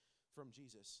statement from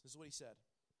Jesus. This is what he said.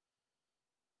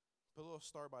 Put a little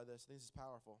star by this. I think this is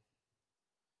powerful.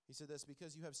 He said this,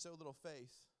 because you have so little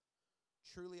faith,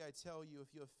 truly I tell you,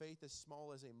 if you have faith as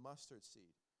small as a mustard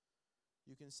seed,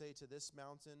 you can say to this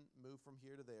mountain, move from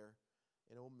here to there,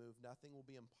 and it will move. Nothing will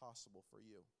be impossible for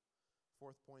you.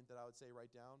 4th point that I would say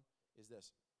write down is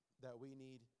this, that we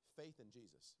need faith in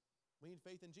Jesus. We need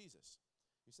faith in Jesus.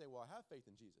 You say, well, I have faith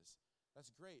in Jesus.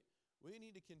 That's great. We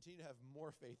need to continue to have more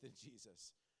faith in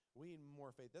Jesus. We need more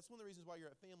faith. That's one of the reasons why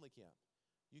you're at family camp.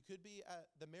 You could be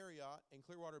at the Marriott in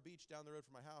Clearwater Beach down the road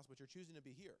from my house, but you're choosing to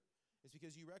be here. It's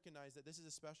because you recognize that this is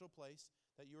a special place,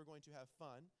 that you are going to have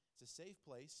fun. It's a safe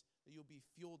place, that you'll be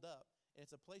fueled up. And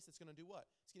it's a place that's going to do what?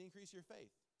 It's going to increase your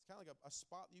faith. It's kind of like a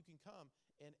spot that you can come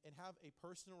and have a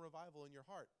personal revival in your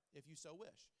heart if you so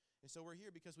wish. And so we're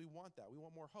here because we want that. We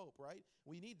want more hope, right?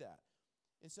 We need that.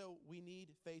 And so we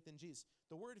need faith in Jesus.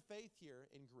 The word faith here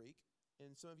in Greek,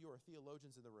 and some of you are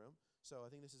theologians in the room, so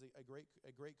I think this is a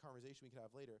great conversation we could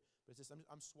have later. But it's just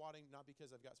I'm swatting not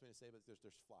because I've got something to say, but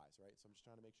there's flies, right? So I'm just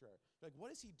trying to make sure. You're like, what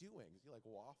is he doing? Is he like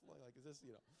waffling? Like, is this,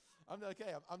 I'm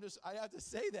okay. I have to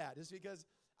say that just because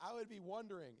I would be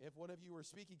wondering if one of you were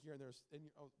speaking here and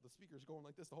the speaker's going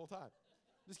like this the whole time.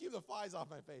 Just keep the flies off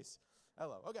my face.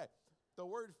 Hello. Okay. The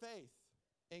word faith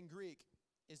in Greek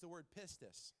is the word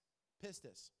pistis.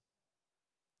 Pistis.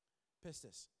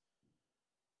 Pistis.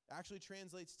 Actually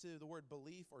translates to the word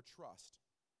belief or trust.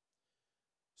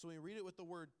 So when we read it with the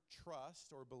word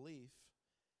trust or belief,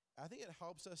 I think it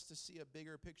helps us to see a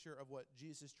bigger picture of what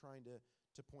Jesus is trying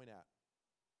to point at.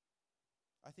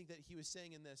 I think that he was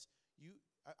saying in this,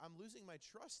 I'm losing my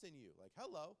trust in you. Like,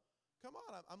 hello, come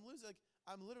on,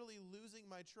 I'm literally losing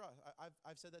my trust.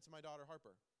 I've said that to my daughter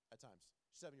Harper at times,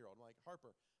 7-year-old. I'm like,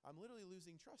 Harper, I'm literally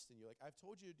losing trust in you. Like, I've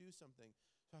told you to do something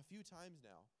a few times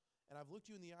now, and I've looked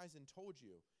you in the eyes and told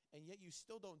you, and yet you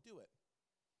still don't do it.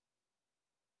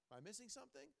 Am I missing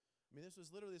something? I mean, this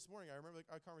was literally this morning. I remember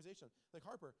our conversation. Like,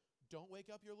 Harper, don't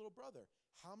wake up your little brother.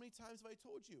 How many times have I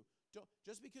told you?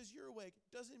 Just because you're awake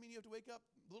doesn't mean you have to wake up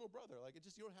little brother. Like, you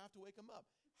don't have to wake him up.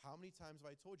 How many times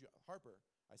have I told you? Harper,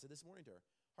 I said this morning to her,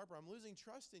 Harper, I'm losing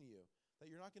trust in you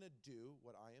that you're not going to do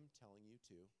what I am telling you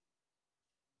to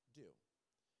do.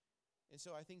 And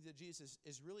so I think that Jesus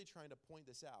is really trying to point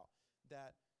this out,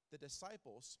 that the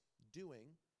disciples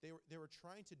they were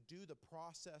trying to do the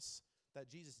process that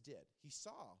Jesus did.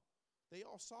 They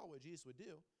all saw what Jesus would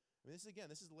do. I mean,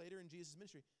 this is later in Jesus'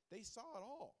 ministry. They saw it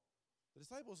all. The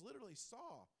disciples literally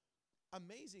saw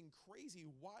amazing, crazy,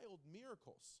 wild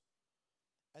miracles.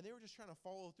 And they were just trying to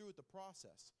follow through with the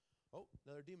process. Oh,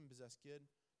 another demon-possessed kid,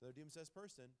 another demon-possessed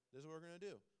person. This is what we're going to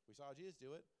do. We saw Jesus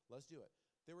do it. Let's do it.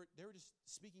 They were just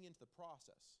speaking into the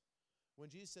process. When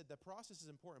Jesus said the process is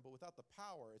important, but without the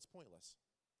power, it's pointless.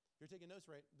 If you're taking notes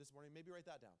right this morning, maybe write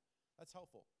that down. That's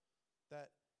helpful. That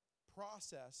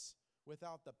process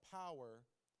without the power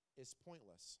is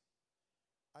pointless.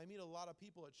 I meet a lot of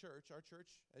people at church. Our church,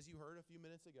 as you heard a few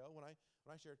minutes ago when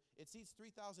I shared, it seats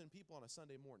 3,000 people on a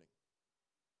Sunday morning.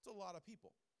 It's a lot of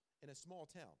people in a small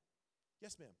town.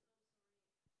 Yes, ma'am.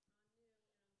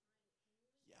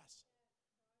 Yes.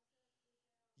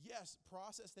 Yes,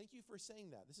 process. Thank you for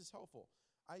saying that. This is helpful.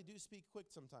 I do speak quick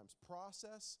sometimes.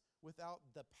 Process without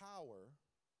the power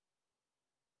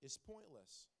is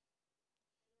pointless.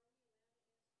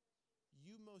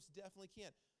 You most definitely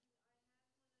can.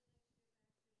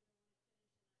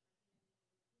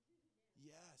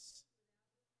 Yes.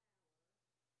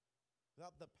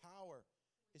 Without the power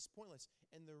is pointless.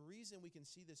 And the reason we can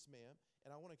see this, ma'am,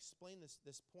 and I want to explain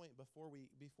this point before we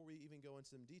even go into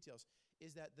some details,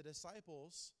 is that the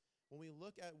disciples, when we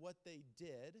look at what they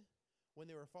did when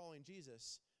they were following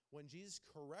Jesus, when Jesus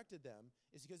corrected them,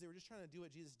 is because they were just trying to do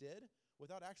what Jesus did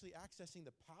without actually accessing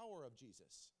the power of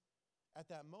Jesus at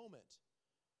that moment.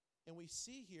 And we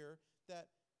see here that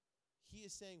he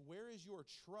is saying, where is your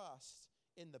trust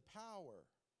in the power?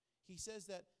 He says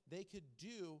that they could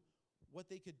do what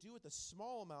they could do with a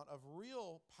small amount of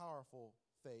real powerful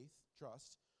faith,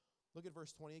 trust. Look at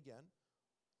verse 20 again.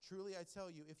 Truly I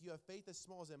tell you, if you have faith as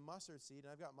small as a mustard seed,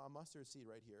 and I've got my mustard seed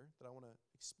right here that I want to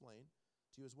explain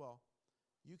to you as well.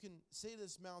 You can say to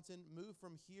this mountain, move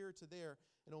from here to there,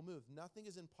 and it'll move. Nothing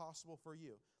is impossible for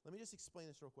you. Let me just explain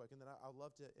this real quick, and then I'd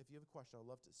love to, if you have a question, I'd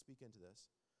love to speak into this.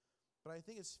 But I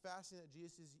think it's fascinating that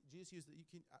Jesus used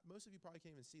that. Most of you probably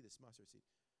can't even see this mustard seed.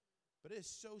 But it is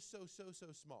so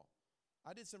small.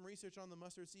 I did some research on the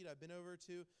mustard seed. I've been over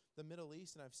to the Middle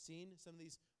East, and I've seen some of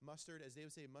these mustard, as they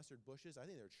would say, mustard bushes. I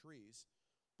think they're trees.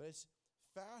 But it's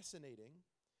fascinating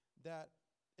that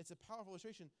it's a powerful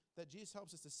illustration that Jesus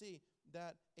helps us to see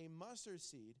that a mustard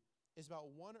seed is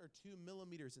about 1 or 2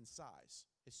 millimeters in size.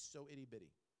 It's so itty-bitty.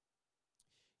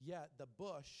 Yet the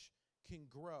bush can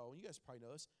grow, and you guys probably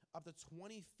know this, up to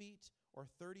 20 feet or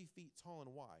 30 feet tall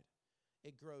and wide.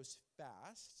 It grows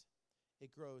fast.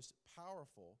 It grows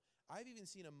powerful. I've even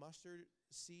seen a mustard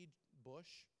seed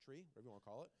bush, tree, whatever you want to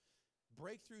call it,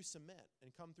 break through cement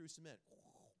and come through cement,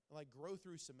 and like grow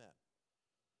through cement.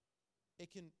 It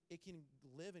can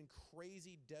live in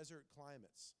crazy desert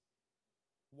climates.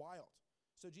 Wild.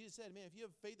 So Jesus said, man, if you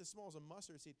have faith as small as a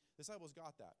mustard seed, disciples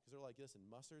got that. Because they're like, listen,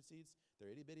 mustard seeds, they're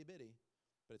itty bitty bitty,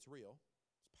 but it's real.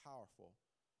 It's powerful.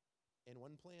 And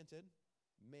when planted,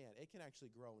 man, it can actually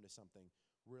grow into something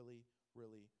really,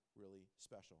 really, really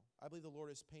special. I believe the Lord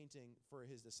is painting for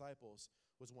his disciples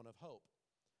was one of hope.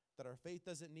 That our faith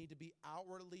doesn't need to be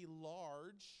outwardly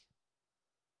large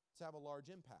to have a large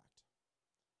impact.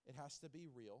 It has to be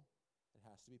real. It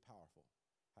has to be powerful.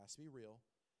 It has to be real.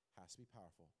 It has to be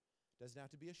powerful. It doesn't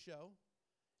have to be a show.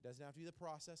 It doesn't have to be the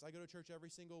process. I go to church every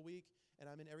single week, and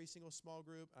I'm in every single small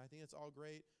group, and I think it's all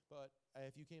great, but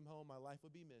if you came home, my life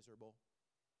would be miserable.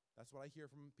 That's what I hear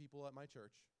from people at my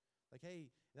church. Like, hey,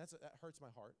 that hurts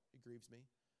my heart. It grieves me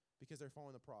because they're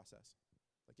following the process.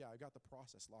 Like, yeah, I got the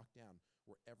process locked down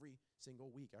where every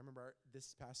single week. I remember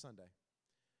this past Sunday,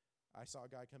 I saw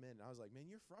a guy come in, and I was like, man,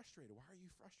 you're frustrated. Why are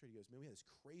you frustrated? He goes, man, we had this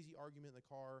crazy argument in the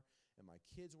car, and my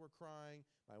kids were crying.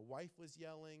 My wife was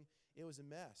yelling. It was a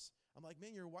mess. I'm like,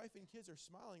 man, your wife and kids are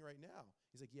smiling right now.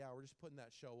 He's like, yeah, we're just putting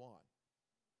that show on.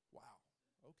 Wow,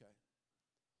 okay.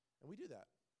 And we do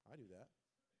that. I do that.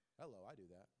 Hello, I do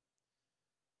that.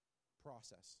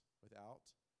 Process without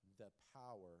the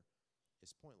power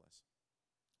is pointless.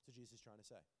 That's what Jesus is trying to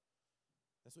say.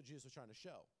 That's what Jesus was trying to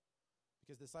show.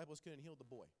 Because the disciples couldn't heal the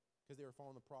boy because they were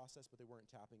following the process, but they weren't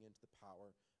tapping into the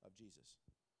power of Jesus.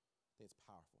 I think it's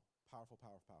powerful. Powerful,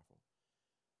 powerful, powerful.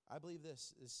 I believe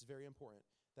this is very important,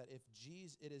 that it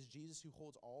is Jesus who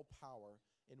holds all power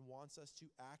and wants us to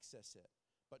access it,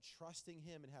 but trusting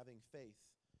him and having faith,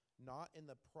 not in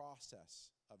the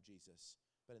process of Jesus,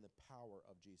 but in the power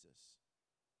of Jesus.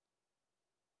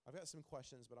 I've got some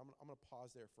questions, but I'm going to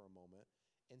pause there for a moment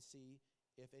and see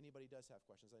if anybody does have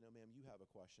questions. I know, ma'am, you have a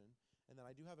question. And then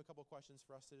I do have a couple questions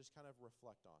for us to just kind of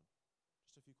reflect on.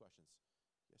 Just a few questions.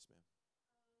 Yes, ma'am.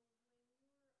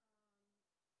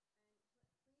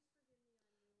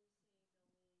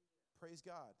 Praise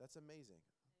God. That's amazing.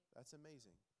 That's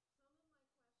amazing.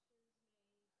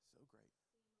 So great.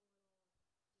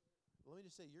 Let me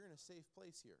just say, you're in a safe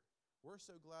place here. We're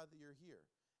so glad that you're here.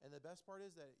 And the best part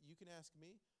is that you can ask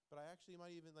me, but I actually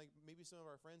might even, like, maybe some of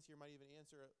our friends here might even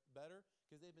answer it better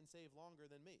because they've been saved longer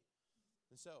than me.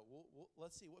 And so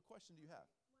let's see. What question do you have?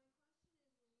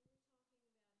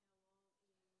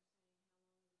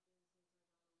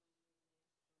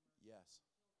 Yes.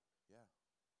 Yeah.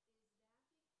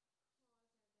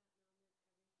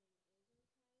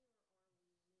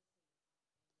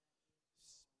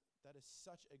 That is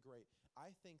such a great.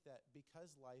 I think that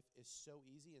because life is so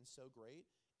easy and so great,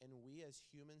 and we as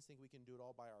humans think we can do it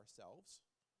all by ourselves,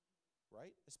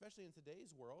 right? Especially in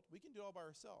today's world, we can do it all by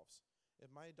ourselves.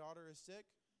 If my daughter is sick,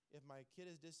 if my kid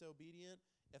is disobedient,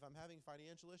 if I'm having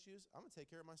financial issues, I'm going to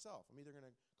take care of myself. I'm either going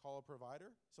to call a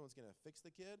provider, someone's going to fix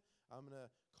the kid. I'm going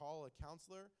to call a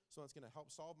counselor, someone's going to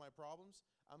help solve my problems.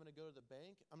 I'm going to go to the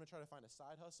bank. I'm going to try to find a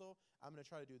side hustle. I'm going to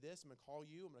try to do this. I'm going to call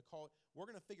you. I'm going to call. I'm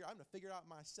going to figure it out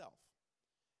myself.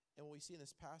 And what we see in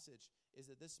this passage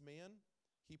is that this man,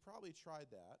 he probably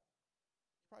tried that.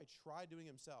 He probably tried doing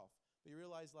himself. But he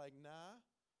realized, like, nah,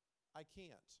 I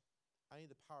can't. I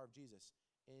need the power of Jesus.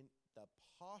 And the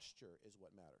posture is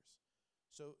what matters.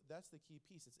 So that's the key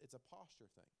piece. It's a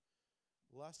posture thing,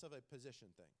 less of a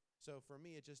position thing. So for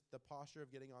me, it's just the posture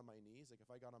of getting on my knees. Like if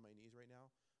I got on my knees right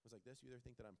now, it was like this. You either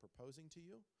think that I'm proposing to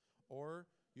you or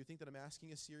you think that I'm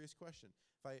asking a serious question.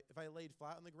 If I laid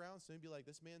flat on the ground, someone would be like,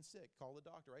 this man's sick. Call the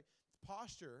doctor, right?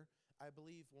 Posture, I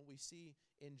believe, when we see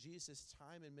in Jesus'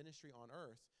 time and ministry on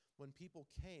earth, when people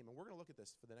came, and we're going to look at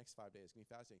this for the next 5 days. It's going to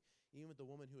be fascinating. Even with the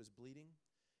woman who was bleeding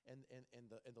and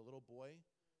the little boy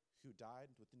who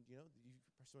died within,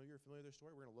 some of you are familiar with their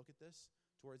story. We're going to look at this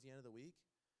towards the end of the week.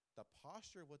 The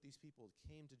posture of what these people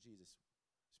came to Jesus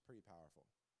is pretty powerful.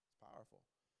 It's powerful.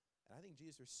 And I think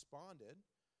Jesus responded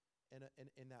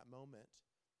in that moment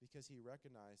because he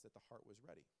recognized that the heart was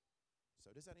ready.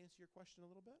 So does that answer your question a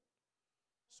little bit?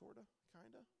 Sort of?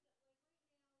 Kind of?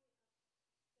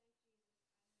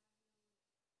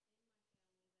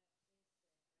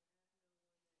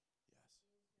 Yes.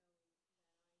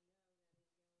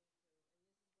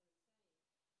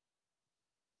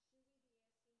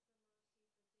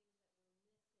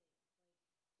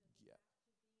 Yeah.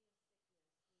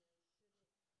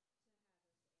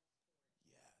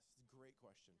 Yes. It's a great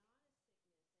question.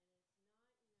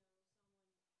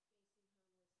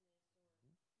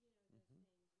 Mm-hmm.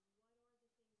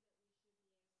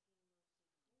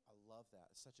 I love that.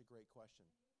 It's such a great question.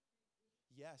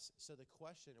 Yes. So the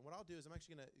question, and what I'll do is I'm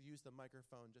actually going to use the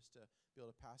microphone just to be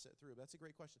able to pass it through. But that's a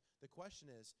great question. The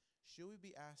question is, should we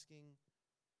be asking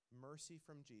mercy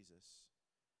from Jesus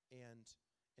and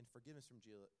forgiveness from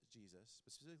Jesus,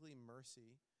 but specifically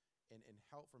mercy and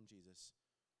help from Jesus,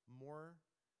 more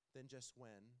than just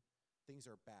when things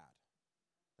are bad?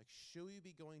 Like, should we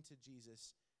be going to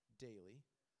Jesus daily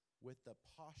with the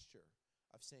posture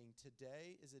of saying,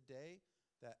 today is a day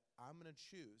that I'm going to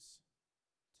choose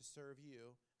to serve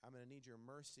you. I'm going to need your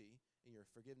mercy and your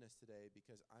forgiveness today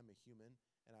because I'm a human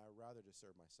and I'd rather just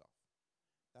serve myself.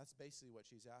 That's basically what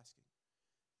she's asking.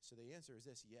 So the answer is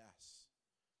this: yes.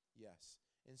 Yes.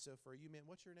 And so for you, man,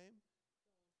 what's your name?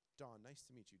 Dawn. Nice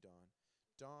to meet you, Dawn.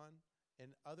 Dawn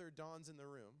and other Dawns in the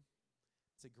room.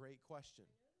 It's a great question.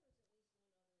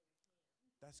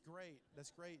 That's great. That's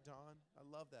great, Dawn. I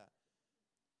love that.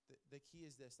 The key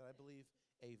is this, that I believe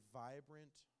a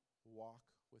vibrant walk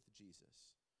with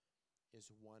Jesus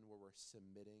is one where we're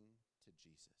submitting to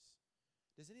Jesus.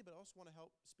 Does anybody else want to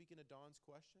help speak into Dawn's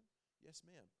question? Yes,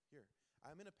 ma'am. Here.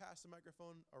 I'm going to pass the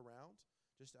microphone around.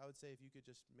 Just, I would say if you could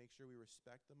just make sure we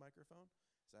respect the microphone,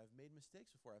 because I've made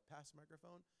mistakes before. I've passed the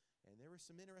microphone, and there were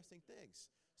some interesting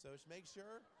things. So just make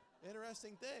sure,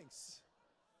 interesting things.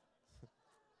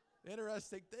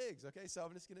 Interesting things. Okay, so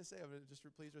I'm just going to say,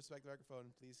 please respect the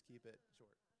microphone, and please keep it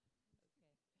short.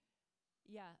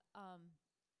 Okay. Yeah.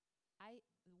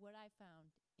 What I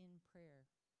found in prayer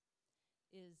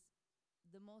is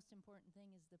the most important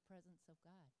thing is the presence of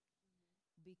God.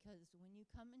 Because when you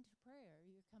come into prayer,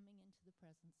 you're coming into the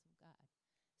presence of God.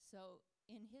 So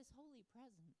in his holy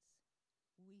presence,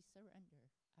 we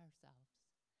surrender ourselves.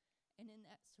 And in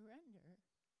that surrender,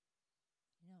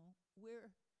 we're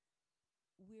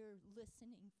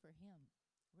listening for him.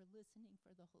 We're listening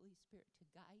for the Holy Spirit to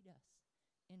guide us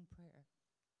in prayer.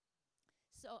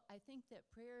 So I think that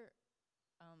prayer,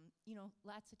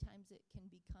 lots of times it can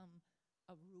become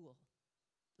a rule.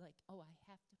 Like, oh, I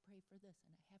have to pray for this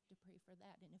and I have to pray for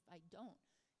that. And if I don't,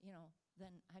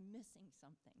 then I'm missing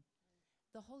something.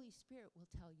 The Holy Spirit will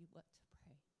tell you what to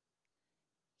pray.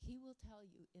 He will tell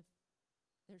you if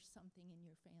there's something in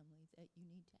your family that you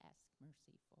need to ask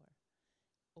mercy for,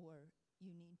 or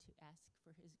you need to ask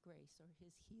for his grace or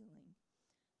his healing.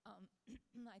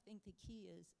 I think the key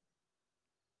is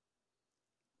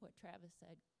what Travis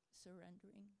said,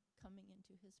 surrendering, coming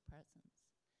into his presence,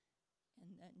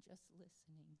 and then just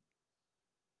listening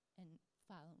and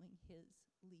following his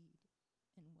lead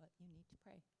in what you need to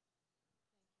pray.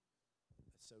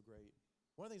 That's so great.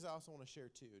 One of the things I also want to share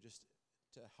too, just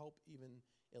to help even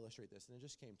illustrate this, and it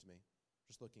just came to me,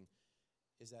 just looking,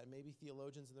 is that maybe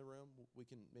theologians in the room, we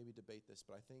can maybe debate this,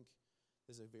 but I think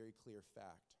there's a very clear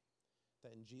fact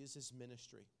that in Jesus'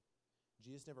 ministry,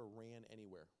 Jesus never ran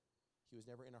anywhere. He was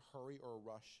never in a hurry or a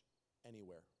rush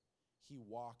anywhere. He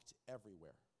walked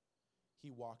everywhere.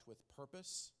 He walked with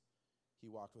purpose. He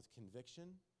walked with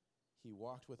conviction. He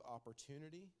walked with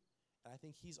opportunity. And I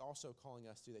think he's also calling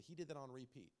us to that. He did that on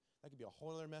repeat. That could be a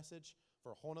whole other message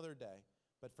for a whole other day,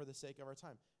 but for the sake of our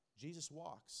time, Jesus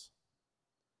walks.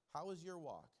 How is your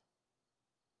walk?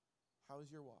 How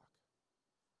is your walk?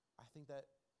 I think that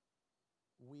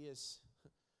we as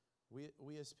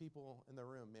people in the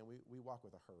room, man, we walk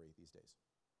with a hurry these days.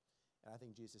 And I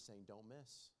think Jesus is saying, don't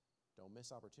miss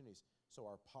opportunities. So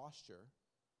our posture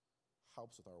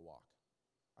helps with our walk.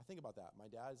 I think about that. My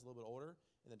dad's a little bit older,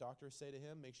 and the doctors say to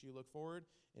him, make sure you look forward,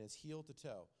 and it's heel to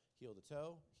toe, heel to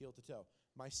toe, heel to toe.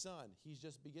 My son, he's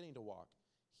just beginning to walk.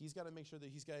 He's got to make sure that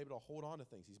he's got able to hold on to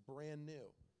things. He's brand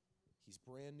new. He's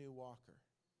brand new walker.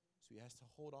 So he has to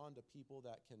hold on to people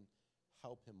that can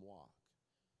help him walk.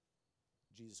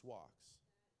 Jesus walks.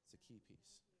 It's a key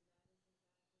piece.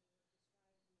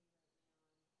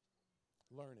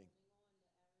 Learning.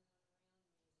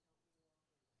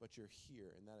 But you're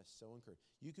here, and that is so encouraging.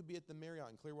 You could be at the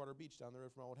Marriott in Clearwater Beach down the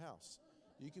road from my old house.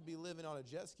 You could be living on a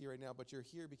jet ski right now, but you're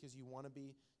here because you want to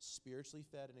be spiritually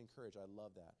fed and encouraged. I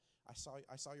love that. I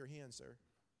saw your hand, sir.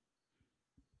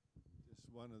 Just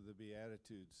one of the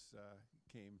Beatitudes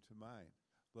came to mind.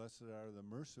 Blessed are the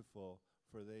merciful,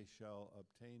 for they shall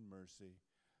obtain mercy.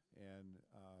 And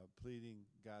pleading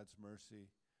God's mercy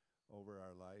over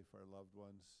our life, our loved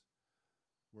ones,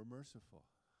 we're merciful.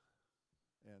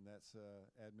 And that's an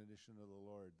admonition of the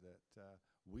Lord that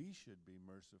we should be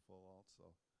merciful also.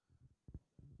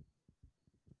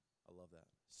 I love that.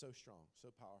 So strong, so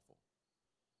powerful.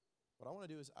 What I want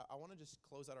to do is I want to just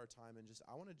close out our time and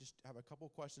I want to just have a couple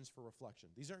questions for reflection.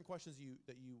 These aren't questions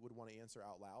that you would want to answer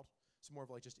out loud. It's more of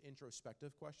like just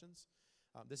introspective questions.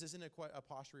 This isn't a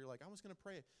posture where you're like, I'm just going to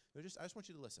pray. I just want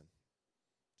you to listen.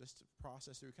 Just to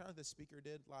process through, kind of like the speaker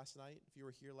did last night. If you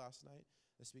were here last night,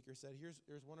 the speaker said,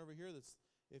 here's one over here that's,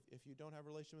 if you don't have a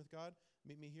relation with God,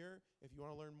 meet me here. If you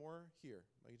want to learn more, here.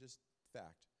 Like just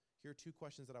fact. Here are two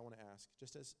questions that I want to ask,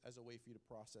 just as a way for you to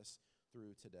process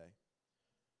through today.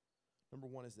 Number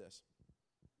one is this.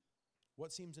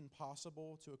 What seems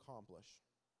impossible to accomplish?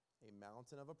 A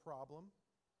mountain of a problem,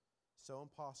 so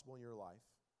impossible in your life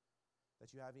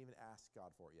that you haven't even asked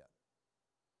God for it yet.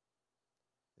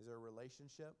 Is there a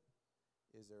relationship?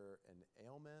 Is there an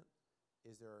ailment?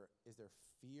 Is there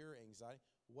fear, anxiety?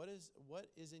 What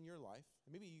is in your life?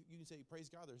 And maybe you can say, praise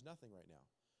God, there's nothing right now.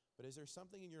 But is there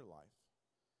something in your life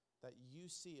that you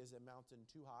see as a mountain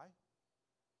too high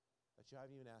that you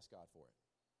haven't even asked God for it?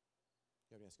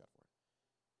 You haven't asked God for it.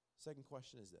 Second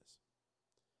question is this.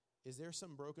 Is there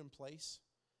some broken place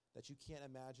that you can't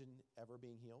imagine ever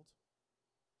being healed?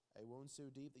 A wound so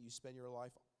deep that you spend your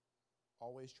life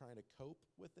always trying to cope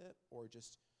with it or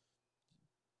just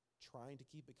trying to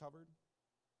keep it covered?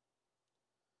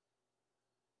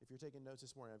 If you're taking notes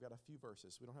this morning, I've got a few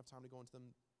verses. We don't have time to go into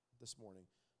them this morning,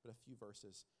 but a few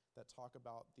verses that talk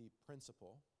about the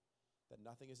principle that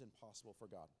nothing is impossible for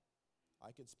God.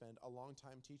 I could spend a long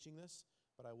time teaching this,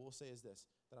 but I will say is this,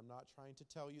 that I'm not trying to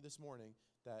tell you this morning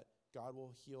that God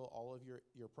will heal all of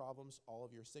your problems, all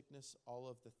of your sickness, all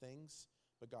of the things,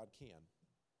 but God can.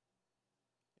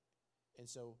 And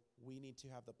so we need to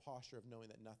have the posture of knowing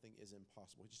that nothing is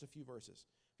impossible. Just a few verses.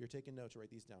 If you're taking notes, write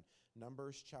these down.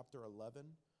 Numbers chapter 11,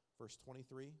 verse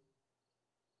 23.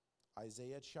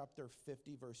 Isaiah chapter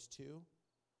 50, verse 2.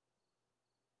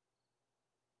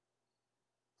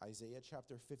 Isaiah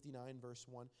chapter 59, verse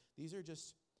 1. These are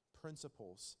just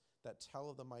principles that tell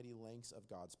of the mighty lengths of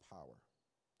God's power.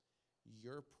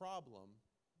 Your problem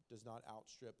does not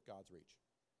outstrip God's reach.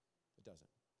 It doesn't.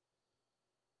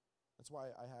 That's why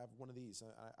I have one of these.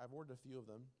 I've ordered a few of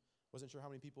them. Wasn't sure how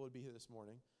many people would be here this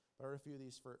morning, but I ordered a few of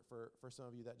these for some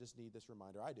of you that just need this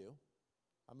reminder. I do.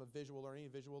 I'm a visual learner. Any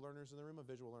visual learners in the room? A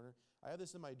visual learner. I have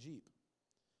this in my Jeep,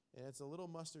 and it's a little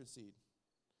mustard seed.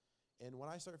 And when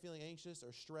I start feeling anxious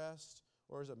or stressed,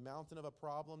 or there's a mountain of a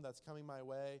problem that's coming my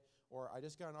way, or I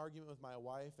just got an argument with my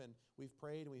wife and we've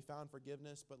prayed and we found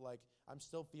forgiveness, but like I'm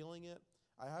still feeling it,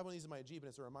 I have one of these in my Jeep and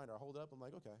it's a reminder. I hold it up, I'm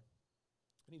like, okay.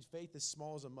 I need faith as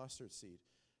small as a mustard seed.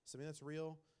 Something that's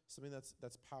real, something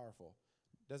that's powerful.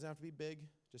 Doesn't have to be big,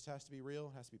 just has to be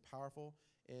real, it has to be powerful,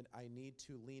 and I need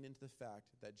to lean into the fact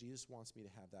that Jesus wants me to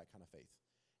have that kind of faith.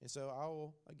 And so I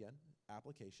will, again,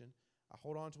 application, I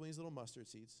hold on to one of these little mustard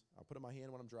seeds. I'll put it in my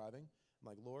hand when I'm driving. I'm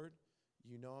like, Lord,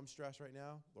 you know I'm stressed right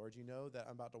now. Lord, you know that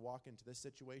I'm about to walk into this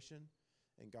situation.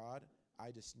 And God,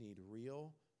 I just need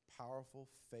real, powerful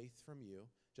faith from you,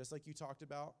 just like you talked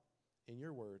about in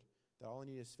your word, that all I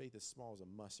need is faith as small as a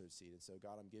mustard seed. And so,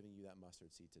 God, I'm giving you that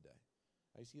mustard seed today.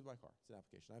 I just give my car. It's an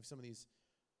application. I have some of these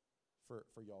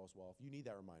for y'all as well. If you need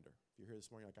that reminder, if you're here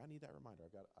this morning, like, I need that reminder,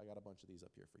 I got a bunch of these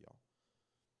up here for y'all.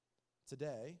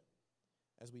 Today,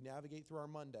 as we navigate through our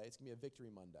Monday, it's going to be a victory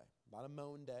Monday. Not a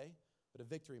moan day, but a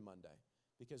victory Monday,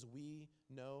 because we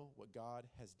know what God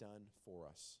has done for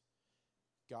us.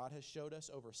 God has showed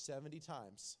us over 70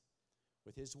 times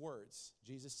with his words.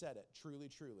 Jesus said it, truly,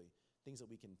 truly, things that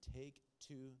we can take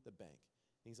to the bank,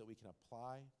 things that we can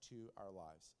apply to our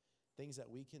lives, things that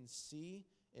we can see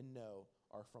and know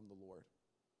are from the Lord.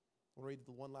 We'll read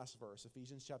the one last verse,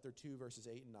 Ephesians chapter 2, verses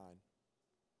 8 and 9.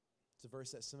 It's a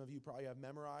verse that some of you probably have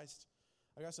memorized.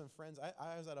 I got some friends.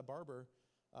 I was at a barber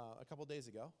a couple days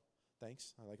ago.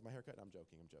 Thanks. I like my haircut. I'm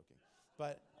joking.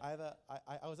 But I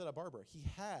was at a barber. He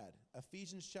had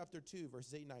Ephesians chapter 2,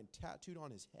 verses 8 and 9 tattooed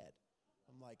on his head.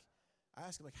 I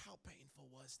asked him, like, how painful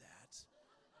was that?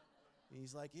 And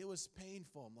he's like, it was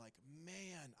painful. I'm like,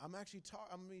 man, I'm going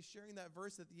to be sharing that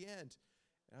verse at the end.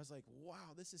 And I was like,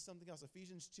 wow, this is something else.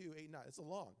 Ephesians 2, 8, 9. It's a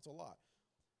lot.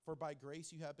 For by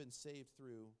grace you have been saved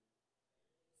through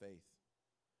faith.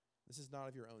 This is not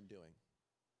of your own doing.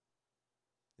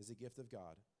 It is a gift of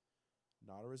God,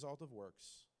 not a result of works,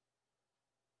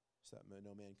 so that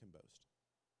no man can boast.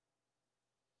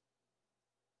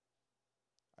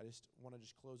 I just want to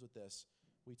close with this.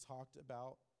 We talked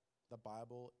about the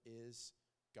Bible is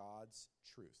God's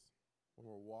truth. When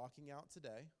we're walking out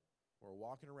today, we're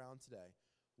walking around today,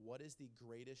 what is the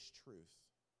greatest truth?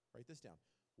 Write this down.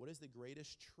 What is the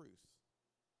greatest truth?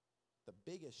 The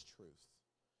biggest truth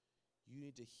you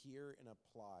need to hear and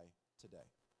apply today?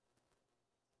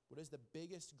 What is the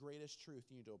biggest, greatest truth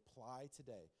you need to apply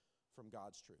today from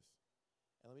God's truth?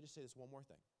 And let me just say this one more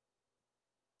thing.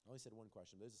 I only said one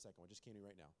question, but there's a second one. It just came to me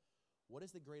right now. What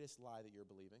is the greatest lie that you're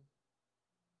believing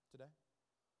today?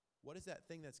 What is that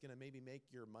thing that's going to maybe make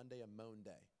your Monday a moan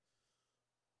day?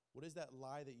 What is that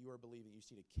lie that you are believing you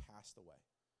just need to cast away?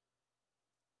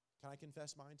 Can I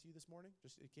confess mine to you this morning?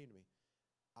 It came to me.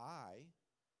 I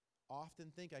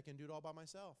often think I can do it all by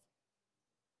myself.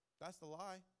 That's the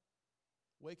lie.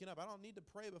 Waking up, I don't need to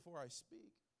pray before I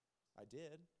speak. I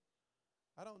did.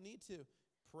 I don't need to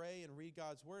pray and read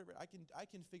God's word. I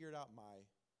can figure it out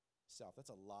myself. That's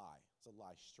a lie. It's a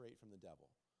lie straight from the devil.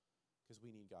 Because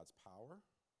we need God's power.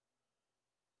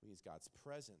 We need God's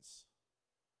presence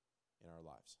in our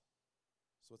lives.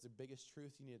 So what's the biggest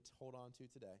truth you need to hold on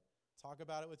to today? Talk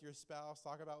about it with your spouse.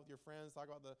 Talk about it with your friends. Talk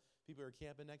about the people you're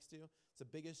camping next to.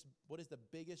 What is the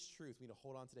biggest truth we need to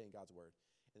hold on today in God's word?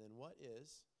 And then what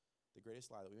is the greatest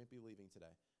lie that we might be believing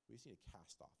today? We just need to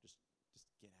cast off. Just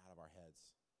get out of our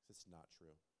heads. Because it's not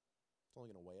true. It's only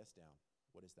going to weigh us down.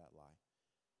 What is that lie?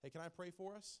 Hey, can I pray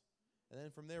for us? And then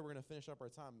from there, we're going to finish up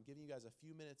our time. I'm giving you guys a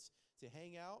few minutes to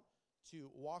hang out, to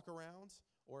walk around,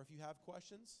 or if you have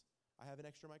questions, I have an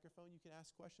extra microphone. You can ask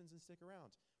questions and stick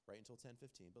around right until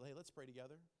 10:15. But hey, let's pray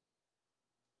together.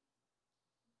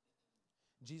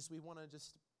 Jesus, we want to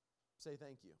just say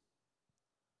thank you.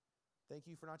 Thank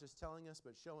you for not just telling us,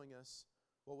 but showing us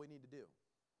what we need to do.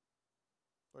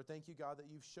 Lord, thank you, God, that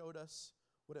you've showed us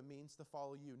what it means to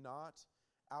follow you, not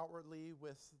outwardly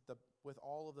with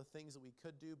all of the things that we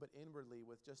could do, but inwardly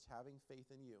with just having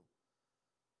faith in you.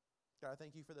 God, I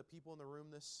thank you for the people in the room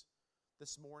this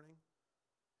morning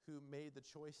who made the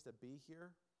choice to be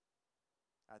here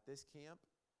at this camp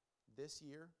this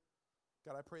year.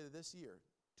 God, I pray that this year,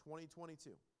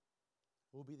 2022,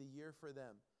 will be the year for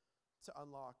them to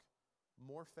unlock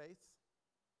more faith,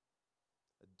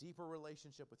 a deeper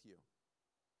relationship with you,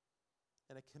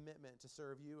 and a commitment to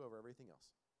serve you over everything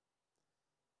else.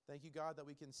 Thank you, God, that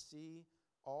we can see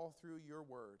all through your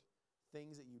word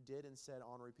things that you did and said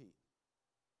on repeat.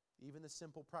 Even the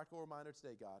simple practical reminder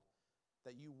today, God,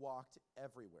 that you walked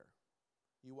everywhere.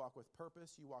 You walked with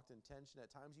purpose. You walked intention.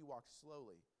 At times you walked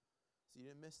slowly, so you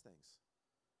didn't miss things.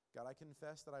 God, I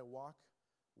confess that I walk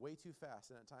way too fast,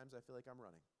 and at times I feel like I'm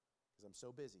running because I'm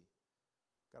so busy.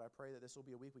 God, I pray that this will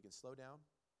be a week we can slow down.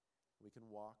 We can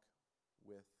walk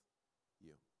with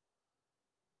you.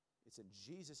 It's in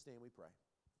Jesus' name we pray.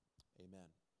 Amen.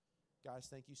 Guys,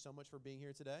 thank you so much for being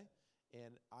here today,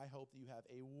 and I hope that you have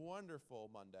a wonderful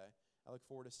Monday. I look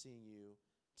forward to seeing you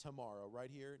tomorrow right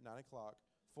here, 9 o'clock,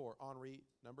 for Henri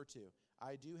number 2.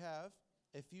 I do have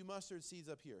a few mustard seeds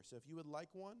up here, so if you would like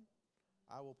one,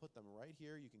 I will put them right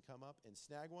here. You can come up and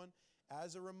snag one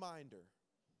as a reminder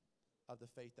of the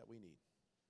faith that we need.